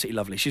 she's absolutely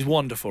lovely. She's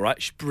wonderful,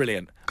 right? She's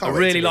brilliant. I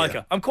really like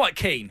her. I'm quite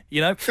keen,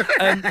 In our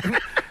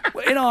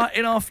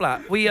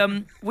flat, we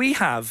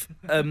have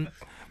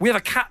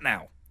a cat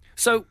now.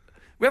 So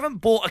we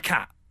haven't bought a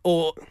cat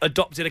or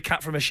adopted a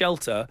cat from a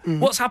shelter.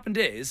 What's happened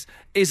is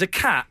a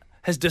cat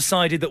has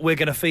decided that we're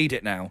going to feed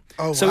it now.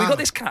 Oh, so wow. we've got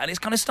this cat, and it's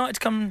kind of started to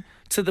come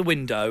to the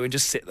window and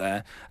just sit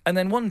there. And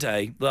then one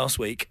day, last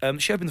week,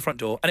 she opened the front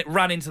door and it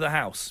ran into the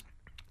house.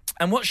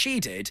 And what she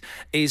did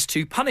is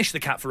to punish the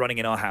cat for running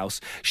in our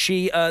house.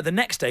 She, the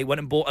next day, went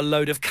and bought a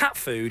load of cat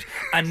food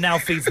and now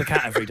feeds the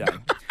cat every day.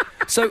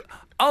 So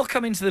I'll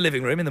come into the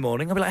living room in the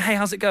morning. I'll be like, hey,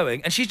 how's it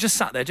going? And she's just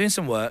sat there doing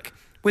some work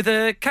with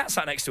a cat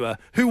sat next to her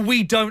who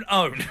we don't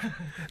own.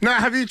 Now,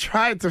 have you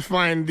tried to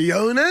find the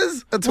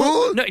owners at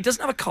all? No, it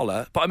doesn't have a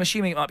collar, but I'm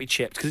assuming it might be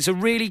chipped because it's a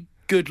really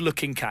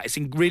good-looking cat. It's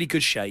in really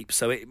good shape,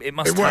 so it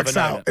must have an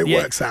owner. It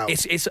works out.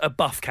 It's a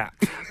buff cat.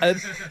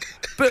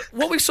 But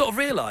what we've sort of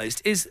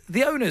realised is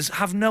the owners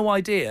have no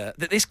idea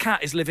that this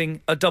cat is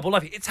living a double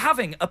life. It's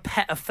having a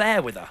pet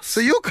affair with us. So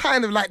you're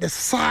kind of like the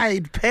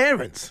side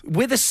parents.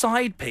 We're the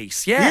side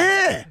piece,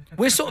 yeah.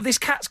 We're sort of, this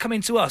cat's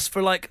coming to us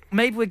for like,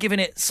 maybe we're giving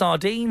it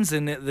sardines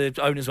and the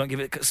owners won't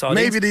give it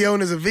sardines. Maybe the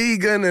owner's a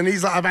vegan and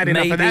he's like, I've had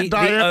enough of that diet.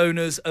 Maybe the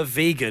owners are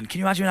vegan. Can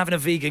you imagine having a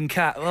vegan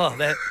cat? Oh,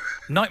 they're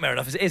nightmare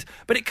enough as it is.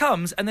 But it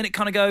comes and then it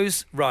kind of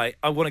goes, right,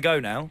 I want to go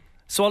now.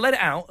 So I'll let it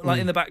out, like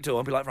in the back door.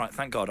 I'll be like, right,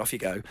 thank God, off you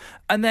go.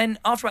 And then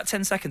after about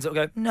 10 seconds, it'll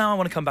go, no, I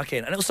want to come back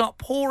in. And it'll start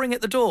pouring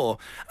at the door.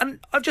 And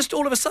I've just,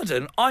 all of a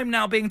sudden, I'm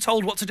now being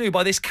told what to do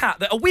by this cat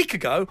that a week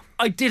ago,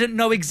 I didn't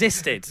know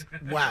existed.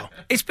 Wow.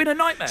 It's been a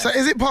nightmare. So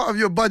is it part of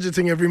your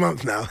budgeting every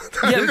month now?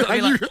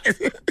 Yeah,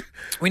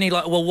 we need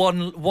like,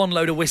 one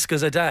load of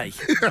Whiskers a day.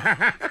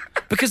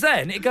 Because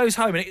then it goes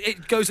home and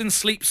it goes and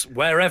sleeps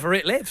wherever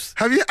it lives.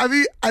 Have you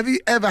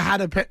ever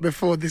had a pet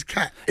before this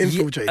cat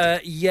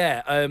infiltrated?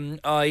 Yeah.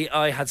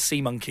 I had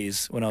sea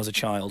monkeys when I was a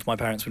child. My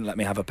parents wouldn't let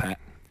me have a pet.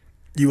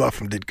 You are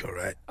from Didcot,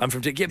 right? I'm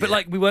from Didcot, but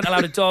like we weren't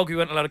allowed a dog, we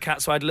weren't allowed a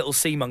cat, so I had little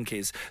sea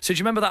monkeys. So do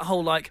you remember that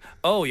whole like,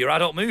 oh, your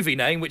adult movie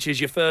name, which is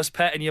your first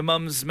pet and your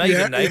mum's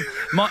maiden name?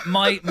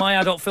 My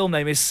adult film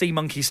name is Sea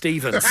Monkey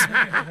Stevens.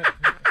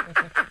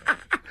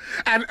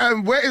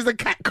 And where is the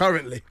cat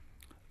currently?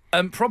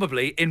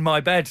 Probably in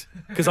my bed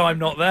because I'm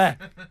not there.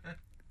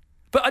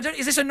 But I don't.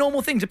 Is this a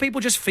normal thing? Do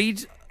people just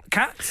feed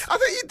cats? I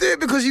think you do it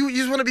because you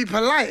just want to be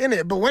polite,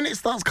 innit? But when it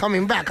starts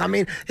coming back, I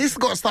mean, he's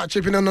got to start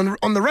chipping in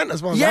on the rent as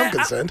far as I'm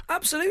concerned.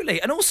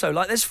 Absolutely. And also,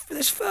 like, there's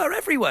fur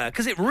everywhere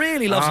because it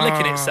really loves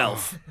licking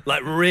itself.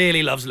 Like,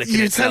 really loves licking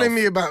itself. You were telling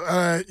me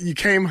about you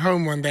came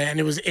home one day and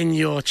it was in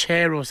your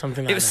chair or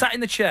something like that. It was sat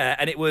in the chair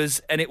and it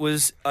was,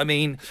 I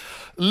mean,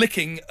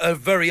 licking a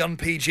very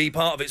un-PG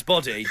part of its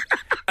body.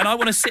 And I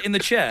want to sit in the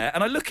chair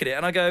and I look at it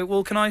and I go,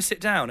 well, can I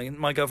sit down? And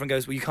my girlfriend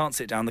goes, well, you can't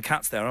sit down, the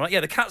cat's there. And I'm like, yeah,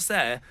 the cat's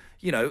there,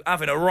 you know,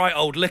 having a right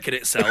old lick at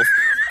itself.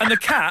 And the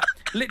cat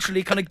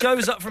literally kind of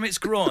goes up from its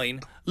groin,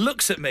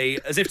 looks at me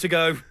as if to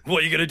go,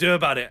 what are you going to do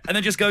about it? And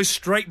then just goes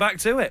straight back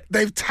to it.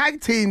 They've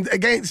tag teamed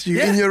against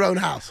you in your own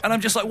house. And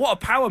I'm just like, what a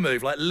power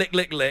move. Like, lick,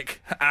 lick,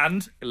 lick,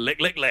 and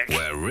lick, lick, lick.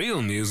 Where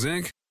real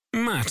music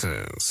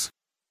matters.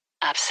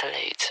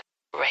 Absolute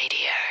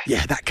Radio.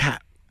 Yeah, that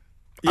cat.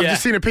 I've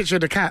just seen a picture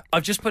of the cat.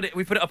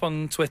 We put it up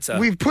on Twitter.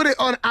 We've put it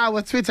on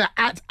our Twitter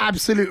at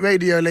Absolute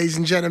Radio, ladies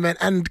and gentlemen.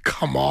 And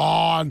come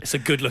on. It's a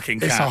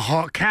good-looking cat. It's a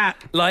hot cat.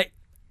 Like,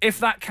 if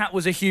that cat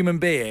was a human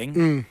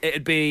being,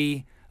 it'd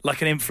be like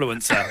an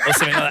influencer or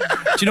something like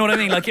that. Do you know what I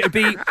mean? Like, it would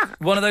be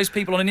one of those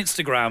people on an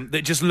Instagram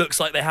that just looks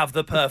like they have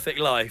the perfect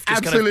life.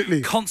 Just Absolutely.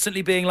 Kind of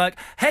constantly being like,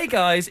 hey,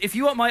 guys, if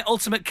you want my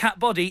ultimate cat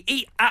body,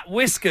 eat at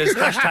Whiskers,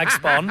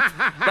 #spawn.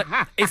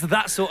 Like, it's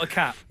that sort of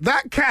cat.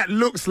 That cat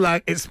looks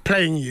like it's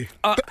playing you.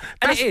 And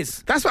it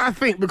is. That's what I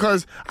think,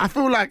 because I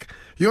feel like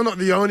you're not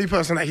the only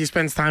person that he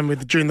spends time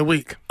with during the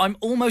week. I'm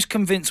almost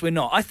convinced we're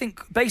not. I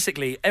think,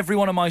 basically,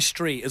 everyone on my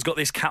street has got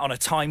this cat on a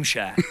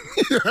timeshare.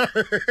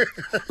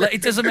 Like,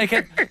 it doesn't make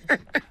it...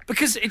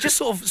 Because it just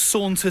sort of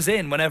saunters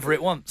in whenever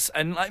it wants.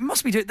 And like, it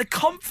must be doing the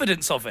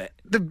confidence of it.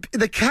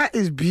 The cat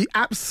is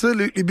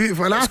absolutely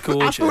beautiful. And I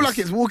feel like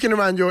it's walking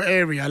around your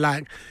area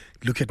like,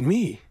 look at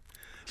me.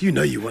 You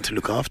know you want to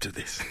look after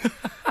this.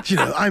 You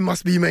know, I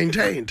must be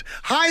maintained.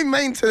 High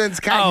maintenance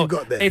cat you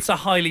got there. It's a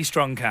highly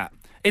strung cat.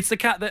 It's the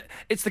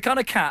kind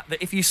of cat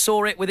that if you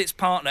saw it with its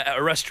partner at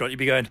a restaurant, you'd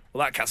be going,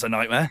 well, that cat's a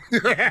nightmare.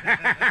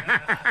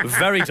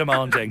 Very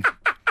demanding.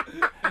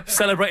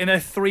 Celebrating their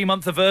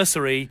 3-month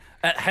anniversary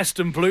at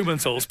Heston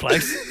Blumenthal's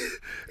place.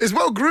 It's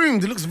well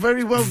groomed. It looks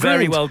very well groomed.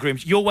 Very well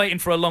groomed. You're waiting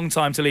for a long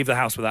time to leave the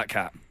house with that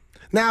cat.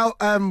 Now,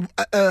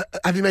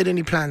 have you made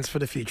any plans for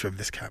the future of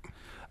this cat?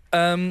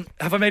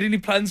 Have I made any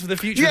plans for the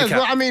future of the cat?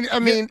 Well, I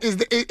mean,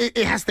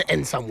 it has to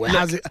end somewhere.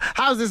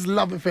 How's this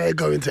love affair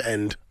going to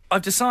end?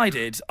 I've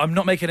decided I'm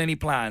not making any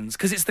plans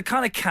because it's the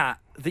kind of cat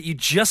that you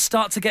just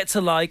start to get to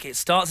like. It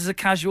starts as a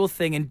casual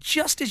thing, and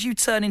just as you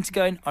turn into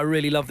going, I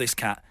really love this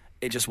cat,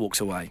 it just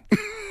walks away.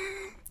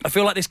 I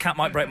feel like this cat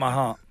might break my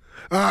heart.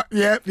 I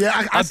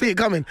see it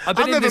coming. I've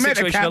never met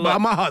a cat, but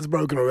my heart's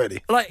broken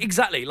already. Like,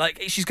 exactly.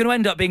 Like, she's going to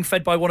end up being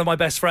fed by one of my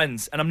best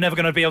friends, and I'm never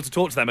going to be able to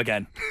talk to them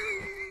again.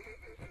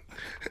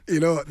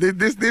 You know,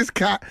 this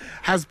cat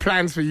has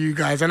plans for you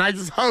guys, and I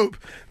just hope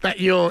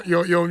that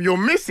your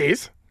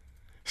missus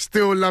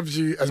still loves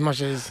you as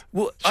much as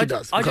she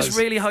does. I just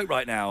really hope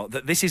right now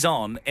that this is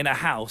on in a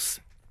house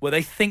where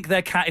they think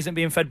their cat isn't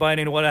being fed by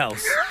anyone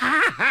else.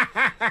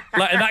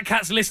 Like, and that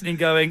cat's listening,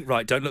 going,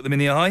 right, don't look them in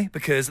the eye,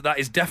 because that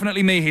is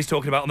definitely me he's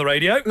talking about on the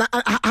radio. Now,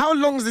 how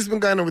long has this been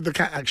going on with the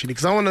cat, actually?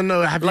 Because I want to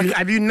know,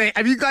 have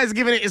you guys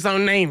given it its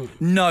own name?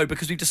 No,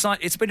 because we've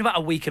decided, it's been about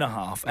a week and a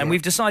half, and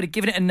we've decided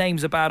giving it a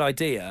name's a bad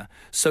idea.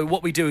 So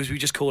what we do is we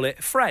just call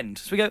it Friend.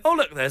 So we go, oh,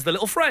 look, there's the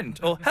little friend,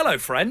 or hello,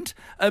 friend,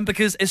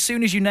 because as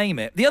soon as you name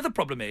it, the other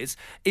problem is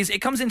it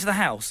comes into the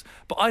house,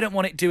 but I don't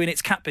want it doing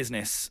its cat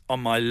business on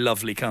my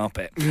lovely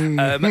carpet.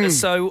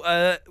 So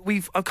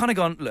I've kind of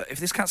gone, look, if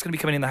this cat's going to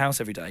be coming in the house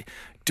every day,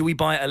 do we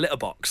buy it a litter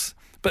box?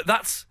 But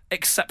that's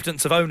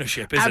acceptance of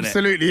ownership, isn't it?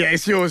 Absolutely, yeah,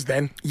 it's yours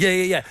then.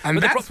 Yeah. And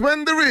that's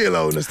when the real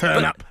owners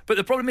turn up. But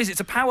the problem is it's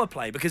a power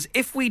play, because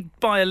if we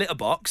buy a litter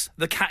box,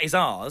 the cat is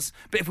ours.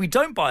 But if we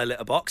don't buy a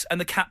litter box and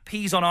the cat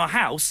pees on our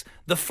house,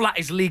 the flat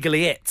is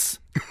legally its.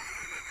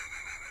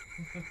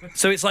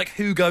 So it's like,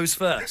 who goes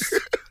first?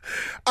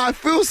 I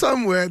feel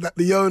somewhere that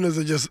the owners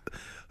are just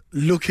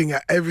looking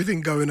at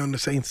everything going on,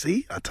 saying,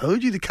 see, I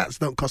told you the cats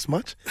don't cost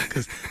much,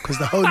 because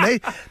the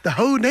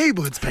whole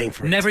neighbourhood's paying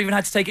for it. Never even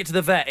had to take it to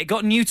the vet. It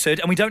got neutered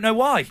and we don't know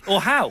why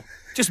or how.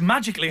 Just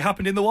magically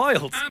happened in the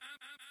wild.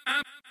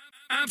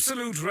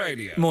 Absolute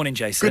Radio. Morning,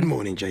 Jason. Good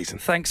morning, Jason.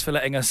 Thanks for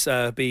letting us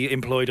be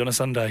employed on a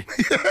Sunday.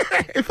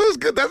 It feels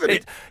good, doesn't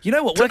it? You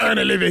know what? To earn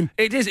a living.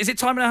 It is. Is it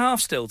time and a half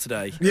still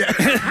today? Yeah.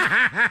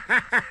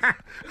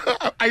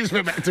 I just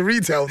went back to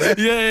retail there.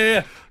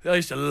 Yeah. I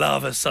used to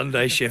love a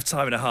Sunday shift,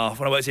 time and a half,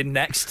 when I worked in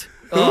Next.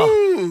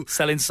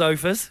 Selling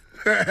sofas.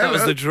 That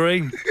was the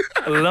dream.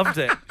 I loved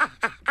it.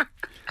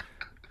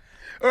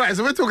 All right,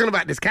 so we're talking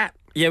about this cat.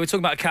 Yeah, we're talking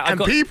about a cat. And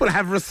people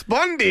have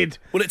responded.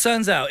 Well, it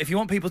turns out, if you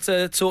want people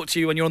to talk to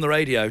you when you're on the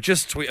radio,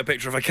 just tweet a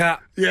picture of a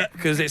cat. Yeah.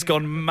 Because it's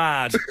gone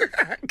mad.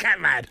 Cat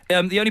mad.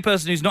 The only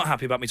person who's not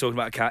happy about me talking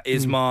about a cat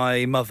is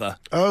my mother.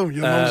 Oh,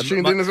 your mum's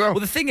tuned in as well?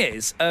 Well, the thing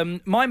is,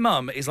 my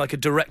mum is like a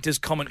director's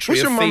commentary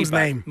What's of your mum's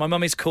feedback. name? My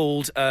mum is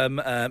called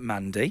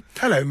Mandy.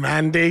 Hello,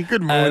 Mandy.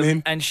 Good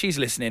morning. And she's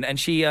listening, and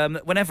she,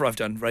 whenever I've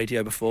done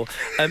radio before,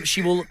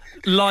 she will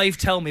live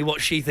tell me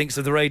what she thinks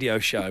of the radio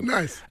show.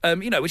 Nice.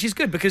 Which is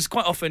good, because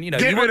quite often,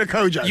 Get rid of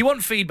Kojo. You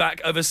want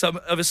feedback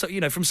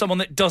from someone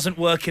that doesn't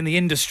work in the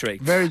industry.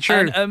 Very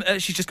true.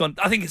 And she's just gone,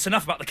 I think it's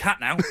enough about the cat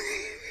now.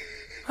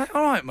 Like,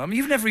 all right, Mum,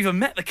 you've never even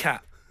met the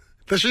cat.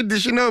 Does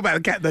she know about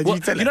the cat, though? Well,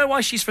 Did you tell her? You know why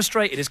she's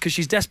frustrated is because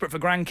she's desperate for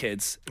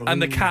grandkids, and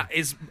the cat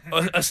is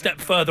a step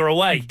further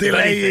away.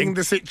 Delaying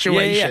the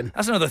situation. Yeah.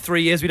 That's another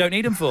 3 years we don't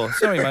need him for.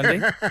 Sorry,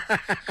 Mandy.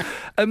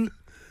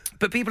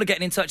 But people are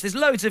getting in touch. There's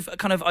loads of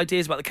kind of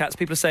ideas about the cats.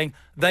 People are saying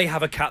they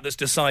have a cat that's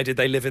decided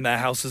they live in their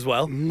house as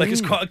well. Like,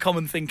 it's quite a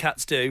common thing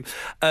cats do.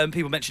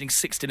 People mentioning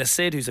Six Dinner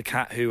Sid, who's a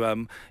cat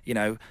who,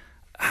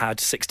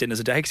 had 6 dinners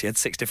a day because he had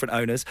 6 different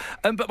owners.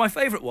 But my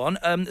favourite one,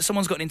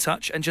 someone's gotten in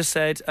touch and just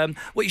said,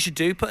 what you should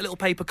do, put a little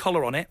paper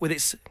collar on it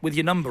with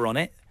your number on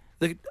it.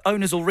 The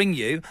owners will ring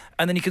you,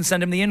 and then you can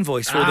send them the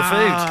invoice for all the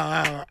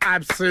food.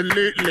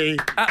 Absolutely.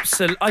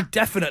 I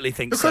definitely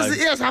think so. Because,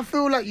 yes, I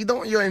feel like you don't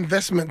want your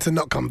investment to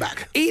not come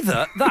back.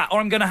 Either that, or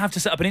I'm going to have to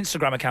set up an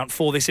Instagram account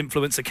for this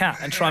influencer cat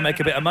and try and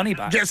make a bit of money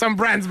back. Get some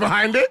brands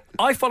behind it.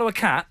 I follow a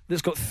cat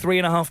that's got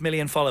 3.5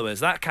 million followers.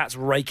 That cat's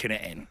raking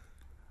it in.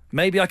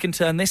 Maybe I can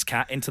turn this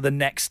cat into the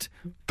next...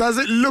 Does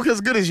it look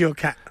as good as your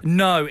cat?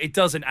 No, it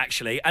doesn't,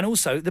 actually. And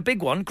also, the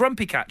big one,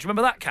 Grumpy Cat. Do you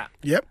remember that cat?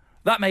 Yep.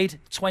 That made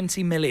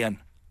 20 million.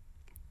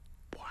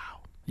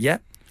 Yeah.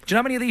 Do you know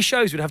how many of these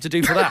shows we'd have to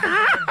do for that?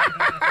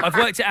 I've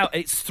worked it out.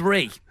 It's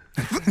 3.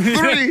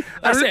 3?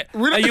 That's it.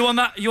 Are you on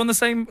that? Are you on the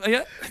same?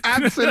 Yeah.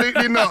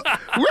 Absolutely not.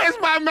 Where's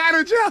my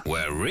manager?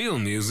 Where real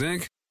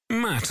music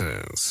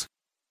matters.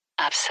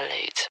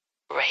 Absolute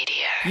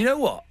Radio. You know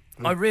what?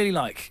 I really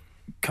like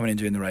coming and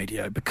doing the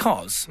radio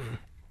because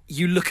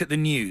you look at the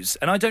news,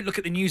 and I don't look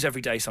at the news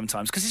every day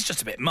sometimes because it's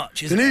just a bit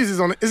much, isn't it? The news is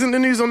on. Isn't the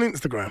news on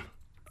Instagram?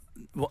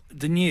 What,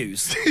 the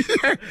news?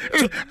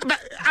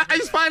 I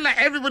just find like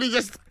everybody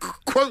just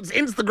quotes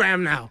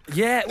Instagram now.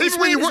 Yeah. Even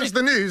when you watch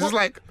the news, it's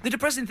like... The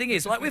depressing thing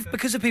is, like,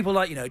 because of people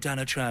like,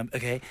 Donald Trump,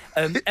 okay?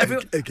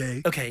 Everyone,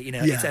 Okay,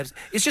 yeah.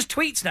 It's just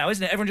tweets now,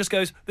 isn't it? Everyone just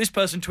goes, this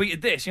person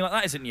tweeted this. You're like,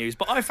 that isn't news.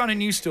 But I found a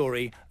news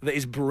story that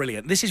is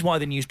brilliant. This is why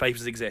the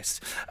newspapers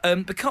exist.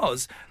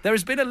 Because there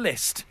has been a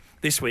list...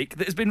 this week,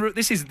 that has been.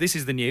 This is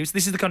the news.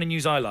 This is the kind of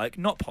news I like,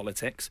 not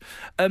politics.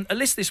 A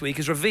list this week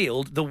has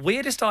revealed the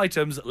weirdest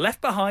items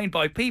left behind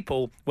by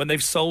people when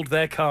they've sold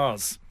their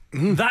cars.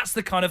 That's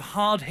the kind of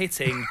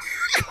hard-hitting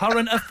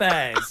current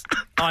affairs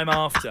I'm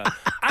after.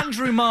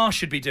 Andrew Marr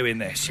should be doing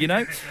this,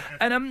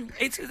 And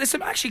there's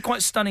some actually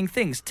quite stunning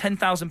things.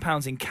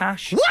 £10,000 in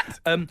cash.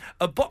 What?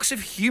 A box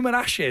of human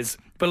ashes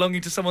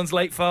belonging to someone's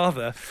late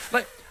father.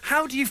 Like,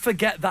 how do you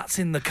forget that's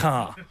in the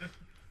car?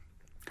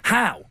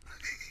 How?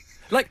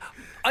 Like,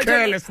 I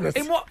carelessness.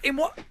 In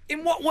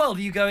what world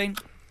are you going?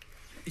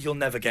 You'll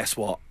never guess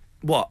what.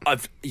 What?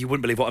 You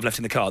wouldn't believe what I've left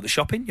in the car. The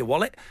shopping? Your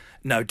wallet?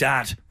 No,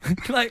 Dad.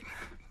 Like,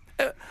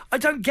 I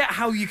don't get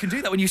how you can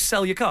do that when you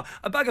sell your car.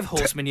 A bag of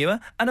horse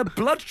manure and a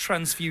blood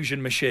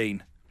transfusion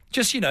machine.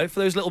 Just, for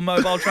those little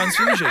mobile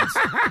transfusions.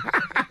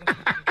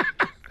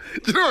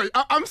 Do you know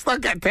what? I'm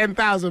stuck at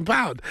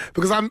 £10,000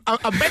 because I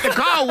bet the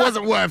car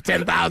wasn't worth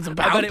 £10,000.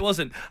 I bet it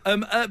wasn't.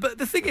 But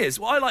the thing is,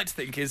 what I like to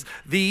think is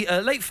the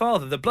late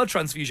father, the blood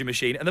transfusion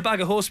machine, and the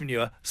bag of horse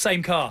manure,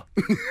 same car.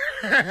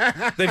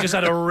 They've just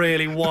had a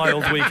really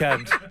wild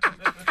weekend.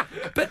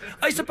 But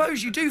I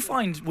suppose you do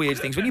find weird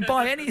things when you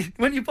buy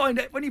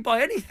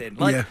anything.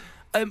 Like, Yeah.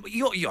 I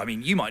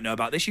mean, you might know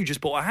about this. You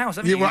just bought a house,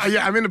 haven't you?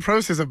 Yeah, I'm in the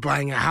process of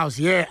buying a house,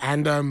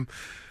 and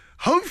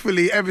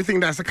hopefully everything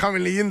that's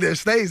currently in there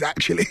stays,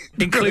 actually.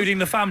 Including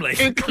the family?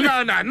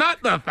 No,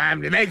 not the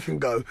family. They can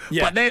go.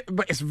 Yeah.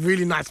 But it's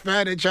really nice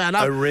furniture. And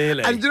Oh,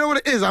 really? And you know what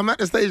it is? I'm at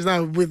the stage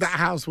now with that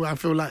house where I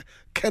feel like,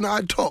 can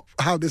I top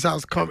how this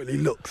house currently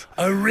looks?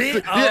 Oh,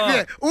 really?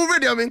 Yeah.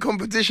 Already I'm in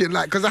competition,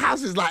 like, because the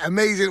house is, like,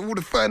 amazing. All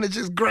the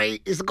furniture's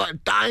great. It's got a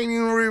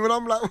dining room, and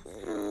I'm like,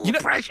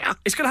 pressure.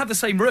 It's going to have the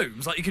same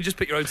rooms. Like, you could just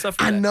put your own stuff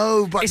in I there.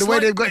 know, but It's the way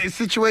like- they've got it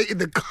situated,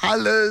 the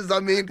colours, I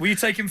mean... Were you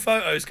taking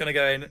photos kind of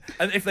going,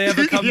 and if they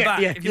ever come Yeah,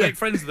 back, yeah, if you yeah. make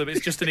friends with them,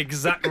 it's just an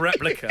exact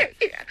replica.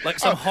 Like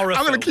some horror I'm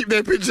film. going to keep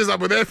their pictures up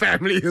with their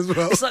family as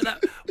well. It's like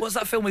that. What's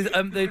that film with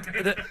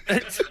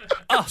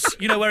Us?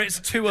 You know, where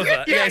it's two of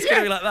her. Yeah, it's going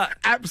to be like that.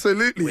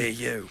 Absolutely. We're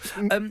you.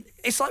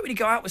 It's like when you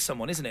go out with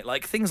someone, isn't it?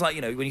 Like things like,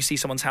 you know, when you see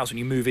someone's house when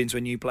you move into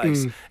a new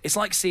place. It's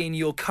like seeing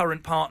your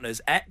current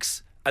partner's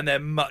ex and they're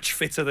much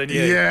fitter than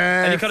you.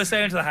 Yes. And you kind of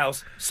say into the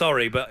house,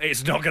 sorry, but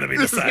it's not going to be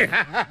the same.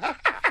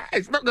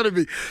 It's not going to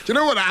be. Do you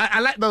know what?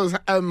 I like those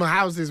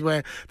houses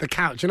where the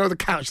couch, the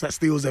couch that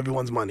steals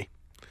everyone's money.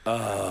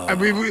 Oh. And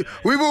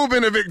we've all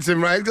been a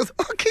victim, right? Just,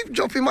 I keep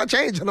dropping my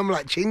change. And I'm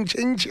like, ching,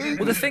 ching, ching.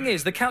 Well, the thing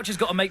is, the couch has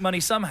got to make money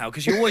somehow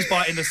because you always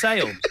buy it in the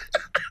sale.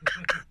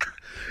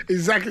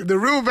 Exactly. The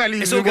real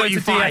value It's is all in what going you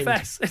to find.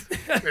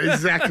 DFS.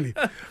 Exactly.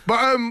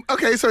 But,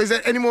 okay, so is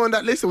there any more on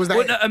that list? Or was that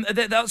Well, no,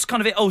 that's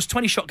kind of it. Oh, it's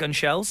 20 shotgun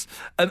shells,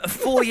 a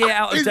 4-year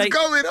out of What's date.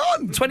 going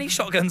on? 20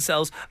 shotgun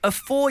cells, a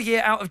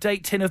 4-year out of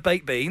date tin of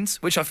baked beans,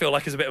 which I feel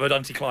like is a bit of an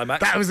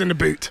anticlimax. That was in the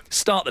boot.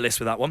 Start the list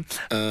with that one.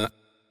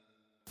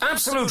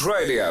 Absolute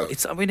Radio.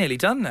 We're nearly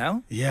done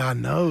now. Yeah, I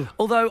know.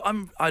 Although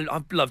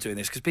I love doing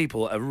this because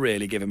people are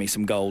really giving me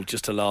some gold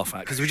just to laugh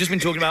at. Because we've just been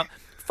talking about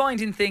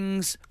finding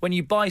things when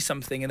you buy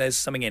something and there's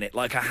something in it,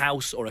 like a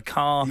house or a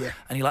car,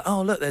 and you're like,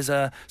 oh look, there's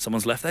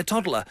someone's left their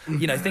toddler,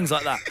 things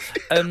like that.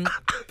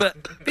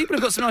 But people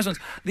have got some nice ones.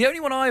 The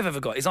only one I've ever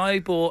got is I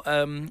bought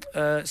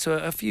so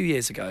a few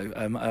years ago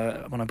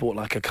when I bought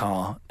like a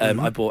car,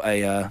 I bought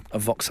a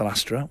Vauxhall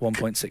Astra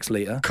 1.6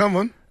 litre. Come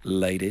on.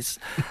 Ladies,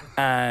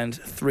 and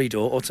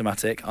 3-door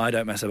automatic. I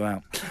don't mess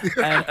about.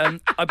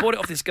 And I bought it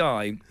off this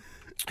guy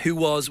who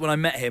was, when I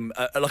met him,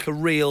 like a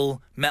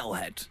real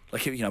metalhead.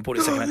 Like, I bought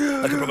it second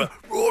hand, like a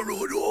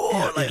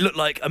proper looked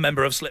like a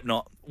member of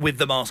Slipknot with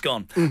the mask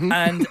on.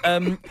 And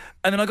then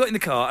I got in the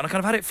car and I kind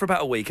of had it for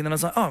about a week, and then I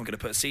was like, oh, I'm going to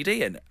put a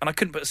CD in, and I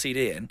couldn't put a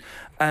CD in,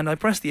 and I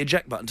pressed the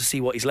eject button to see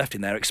what he's left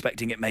in there,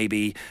 expecting it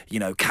maybe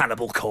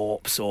Cannibal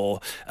Corpse or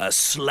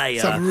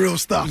Slayer, Some real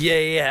stuff.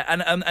 Yeah,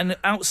 and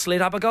out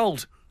slid ABBA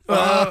Gold.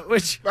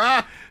 Which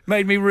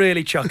made me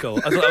really chuckle.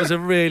 I thought that was a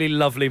really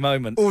lovely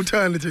moment.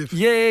 Alternative.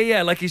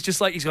 Yeah. Like he's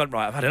gone,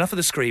 right, I've had enough of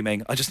the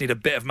screaming. I just need a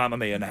bit of Mamma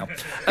Mia now.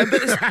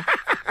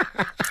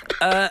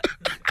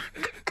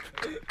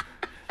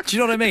 Do you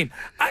know what I mean?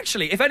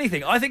 Actually, if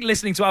anything, I think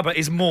listening to ABBA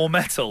is more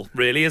metal,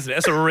 really, isn't it?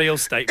 That's a real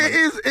statement. It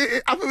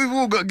is. I think we've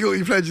all got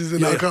guilty pleasures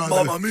in our cars.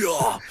 Mamma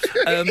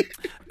Mia.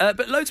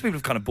 But loads of people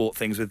have kind of bought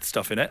things with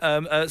stuff in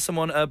it.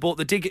 Someone bought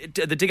the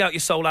Dig Out Your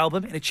Soul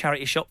album in a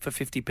charity shop for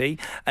 50p,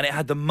 and it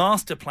had the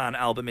Master Plan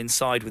album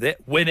inside with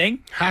it.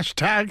 Winning.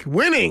 #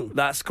 winning.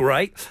 That's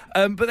great.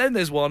 But then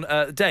there's one,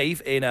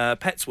 Dave in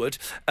Petswood.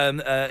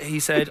 He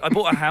said, I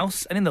bought a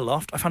house, and in the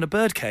loft I found a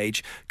bird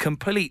cage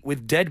complete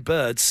with dead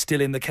birds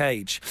still in the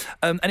cage.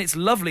 And it's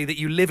lovely that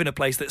you live in a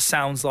place that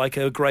sounds like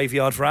a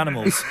graveyard for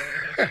animals.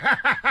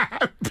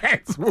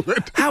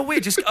 Petswood. How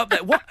weird, just up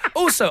there. What?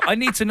 Also, I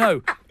need to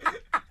know,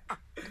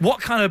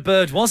 what kind of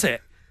bird was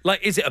it?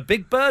 Like, is it a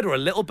big bird or a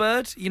little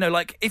bird?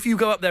 Like, if you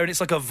go up there and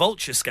it's like a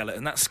vulture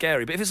skeleton, that's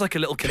scary. But if it's like a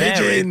little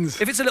canary... Pigeons.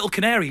 If it's a little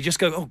canary, you just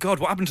go, oh, God,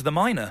 what happened to the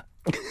myna?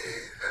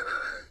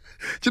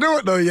 Do you know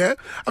what, though, yeah?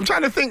 I'm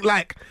trying to think,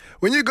 like,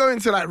 when you go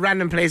into, like,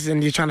 random places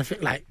and you're trying to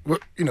think, like,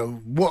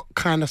 what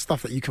kind of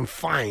stuff that you can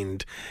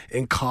find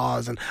in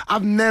cars. And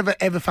I've never,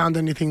 ever found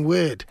anything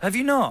weird. Have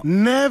you not?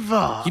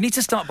 Never. You need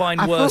to start buying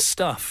worse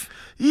stuff.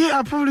 Yeah,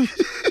 I probably...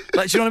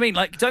 Like, do you know what I mean?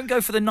 Like, don't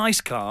go for the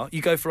nice car.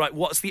 You go for, like,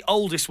 what's the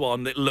oldest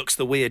one that looks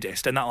the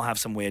weirdest, and that'll have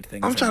some weird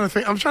things. I'm trying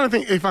to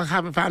think if I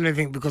haven't found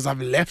anything because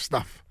I've left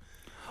stuff.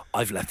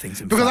 I've left things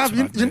in Because flats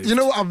when I've you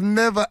know what? I've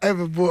never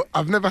ever bought.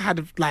 I've never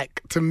had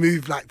like to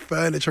move like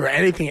furniture or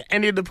anything in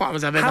any of the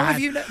apartments I've ever How had.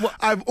 have you what?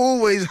 I've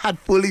always had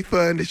fully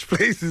furnished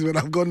places when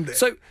I've gone there.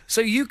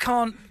 So you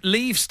can't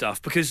leave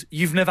stuff because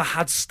you've never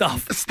had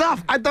stuff.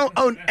 Stuff. I don't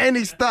own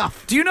any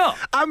stuff. Do you not?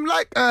 I'm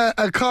like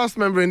a cast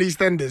member in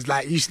EastEnders.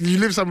 Like you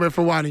live somewhere for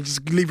a while and you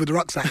just leave with a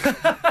rucksack.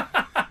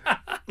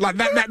 Like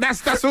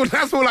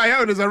that's all I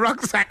own is a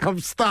rucksack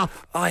of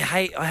stuff. I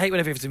hate when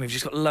everything moves.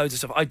 You've just got loads of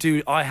stuff.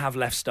 I have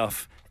left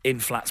stuff in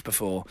flats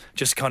before.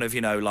 Just kind of,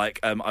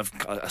 I've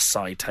got a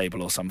side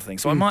table or something.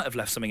 So I might have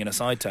left something in a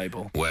side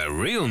table. Where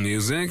real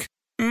music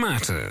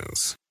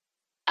matters.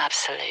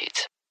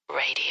 Absolute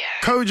Radio.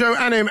 Kojo,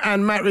 Anim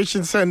and Matt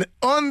Richardson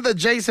on the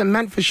Jason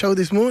Manford Show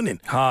this morning.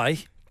 Hi.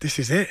 This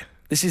is it.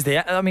 This is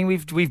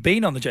we've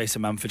been on the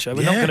Jason Manford Show.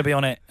 We're not going to be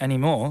on it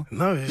anymore.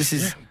 No, this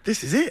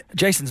is it.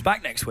 Jason's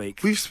back next week.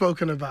 We've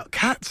spoken about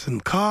cats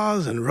and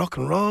cars and rock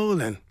and roll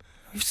and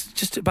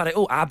just about it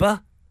all.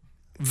 ABBA.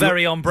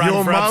 Very on brand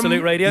your for mum,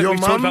 Absolute Radio. your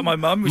We've mum, talked about my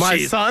mum, which my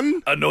she's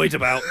son. annoyed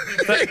about.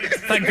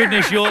 Thank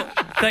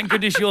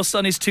goodness your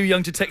son is too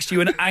young to text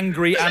you an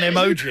angry an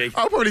emoji.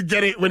 I'll probably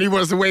get it when he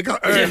wants to wake up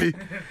early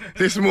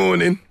this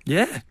morning.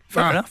 Yeah,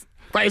 fair enough.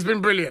 But it's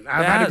been brilliant.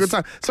 I've had a good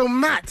time. So,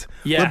 Matt,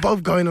 we're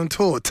both going on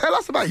tour. Tell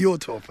us about your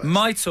tour first.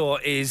 My tour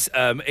is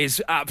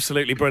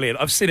absolutely brilliant.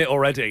 I've seen it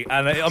already,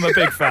 and I'm a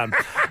big fan.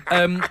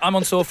 I'm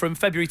on tour from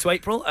February to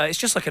April. It's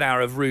just like an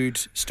hour of rude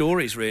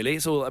stories, really.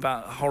 It's all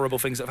about horrible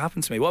things that have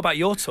happened to me. What about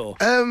your tour?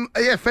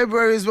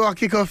 February as well. I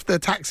kick off the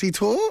Taxi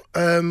tour.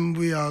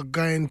 We are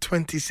going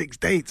 26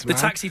 dates, man.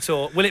 The Taxi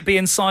tour, will it be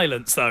in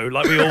silence, though,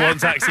 like we all want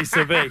taxis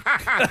to be?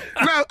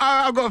 No,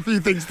 I've got a few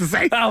things to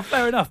say. Oh,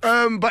 fair enough.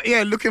 But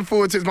yeah, looking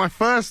forward to it. It's my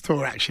first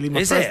tour, actually.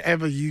 My first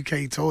ever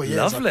UK tour.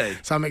 Yeah, lovely.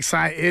 So I'm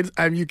excited.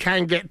 You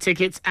can get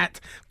tickets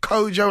at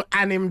 .co.uk.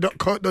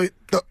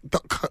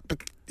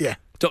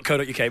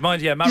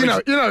 Mind, yeah,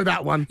 you know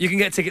that one. You can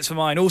get tickets for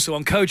mine also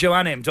on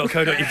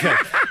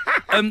kojoanim.co.uk.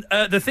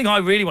 The thing I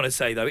really want to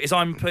say, though, is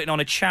I'm putting on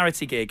a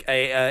charity gig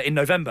in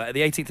November, at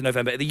the 18th of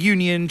November, at the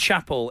Union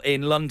Chapel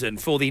in London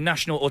for the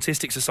National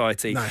Autistic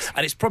Society. Nice.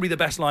 And it's probably the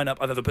best lineup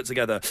I've ever put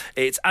together.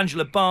 It's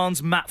Angela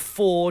Barnes, Matt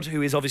Ford,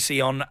 who is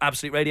obviously on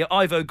Absolute Radio,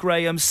 Ivo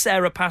Graham,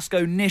 Sarah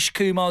Pascoe, Nish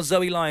Kumar,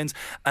 Zoe Lyons,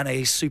 and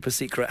a super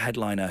secret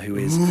headliner who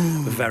is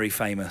very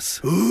famous,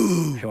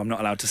 who I'm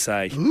not allowed to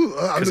say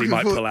because he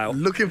might pull out.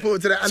 Looking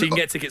forward to that. So you can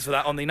get tickets for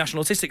that on the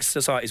National Autistic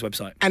Society's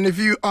website. And if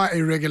you are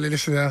a regular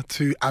listener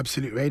to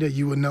Absolute Radio,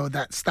 you will know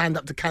that Stand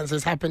Up to Cancer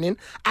is happening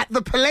at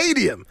the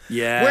Palladium.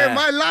 Yeah. Where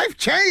my life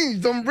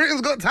changed on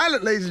Britain's Got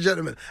Talent, ladies and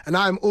gentlemen. And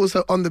I'm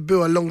also on the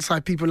bill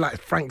alongside people like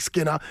Frank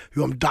Skinner,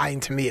 who I'm dying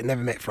to meet.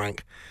 Never met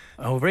Frank.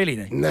 Oh, really?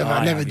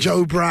 Never.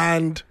 Joe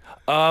Brand.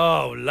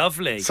 Oh,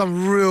 lovely.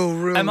 Some real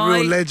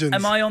legends.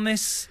 Am I on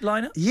this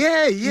lineup?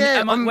 Yeah.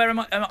 Where am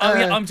I?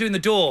 I'm doing the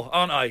door,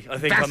 aren't I? I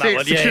think that's on that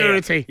one.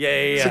 Security.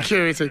 Yeah.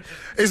 Security.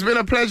 It's been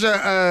a pleasure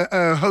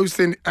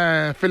hosting,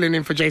 filling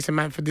in for Jason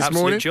Manford this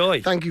morning. Absolute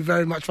joy. Thank you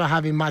very much for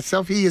having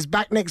myself. He is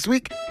back next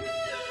week.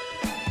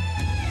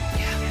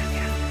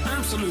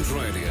 Absolute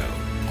Radio.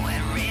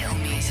 Where real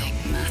music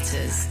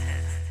matters.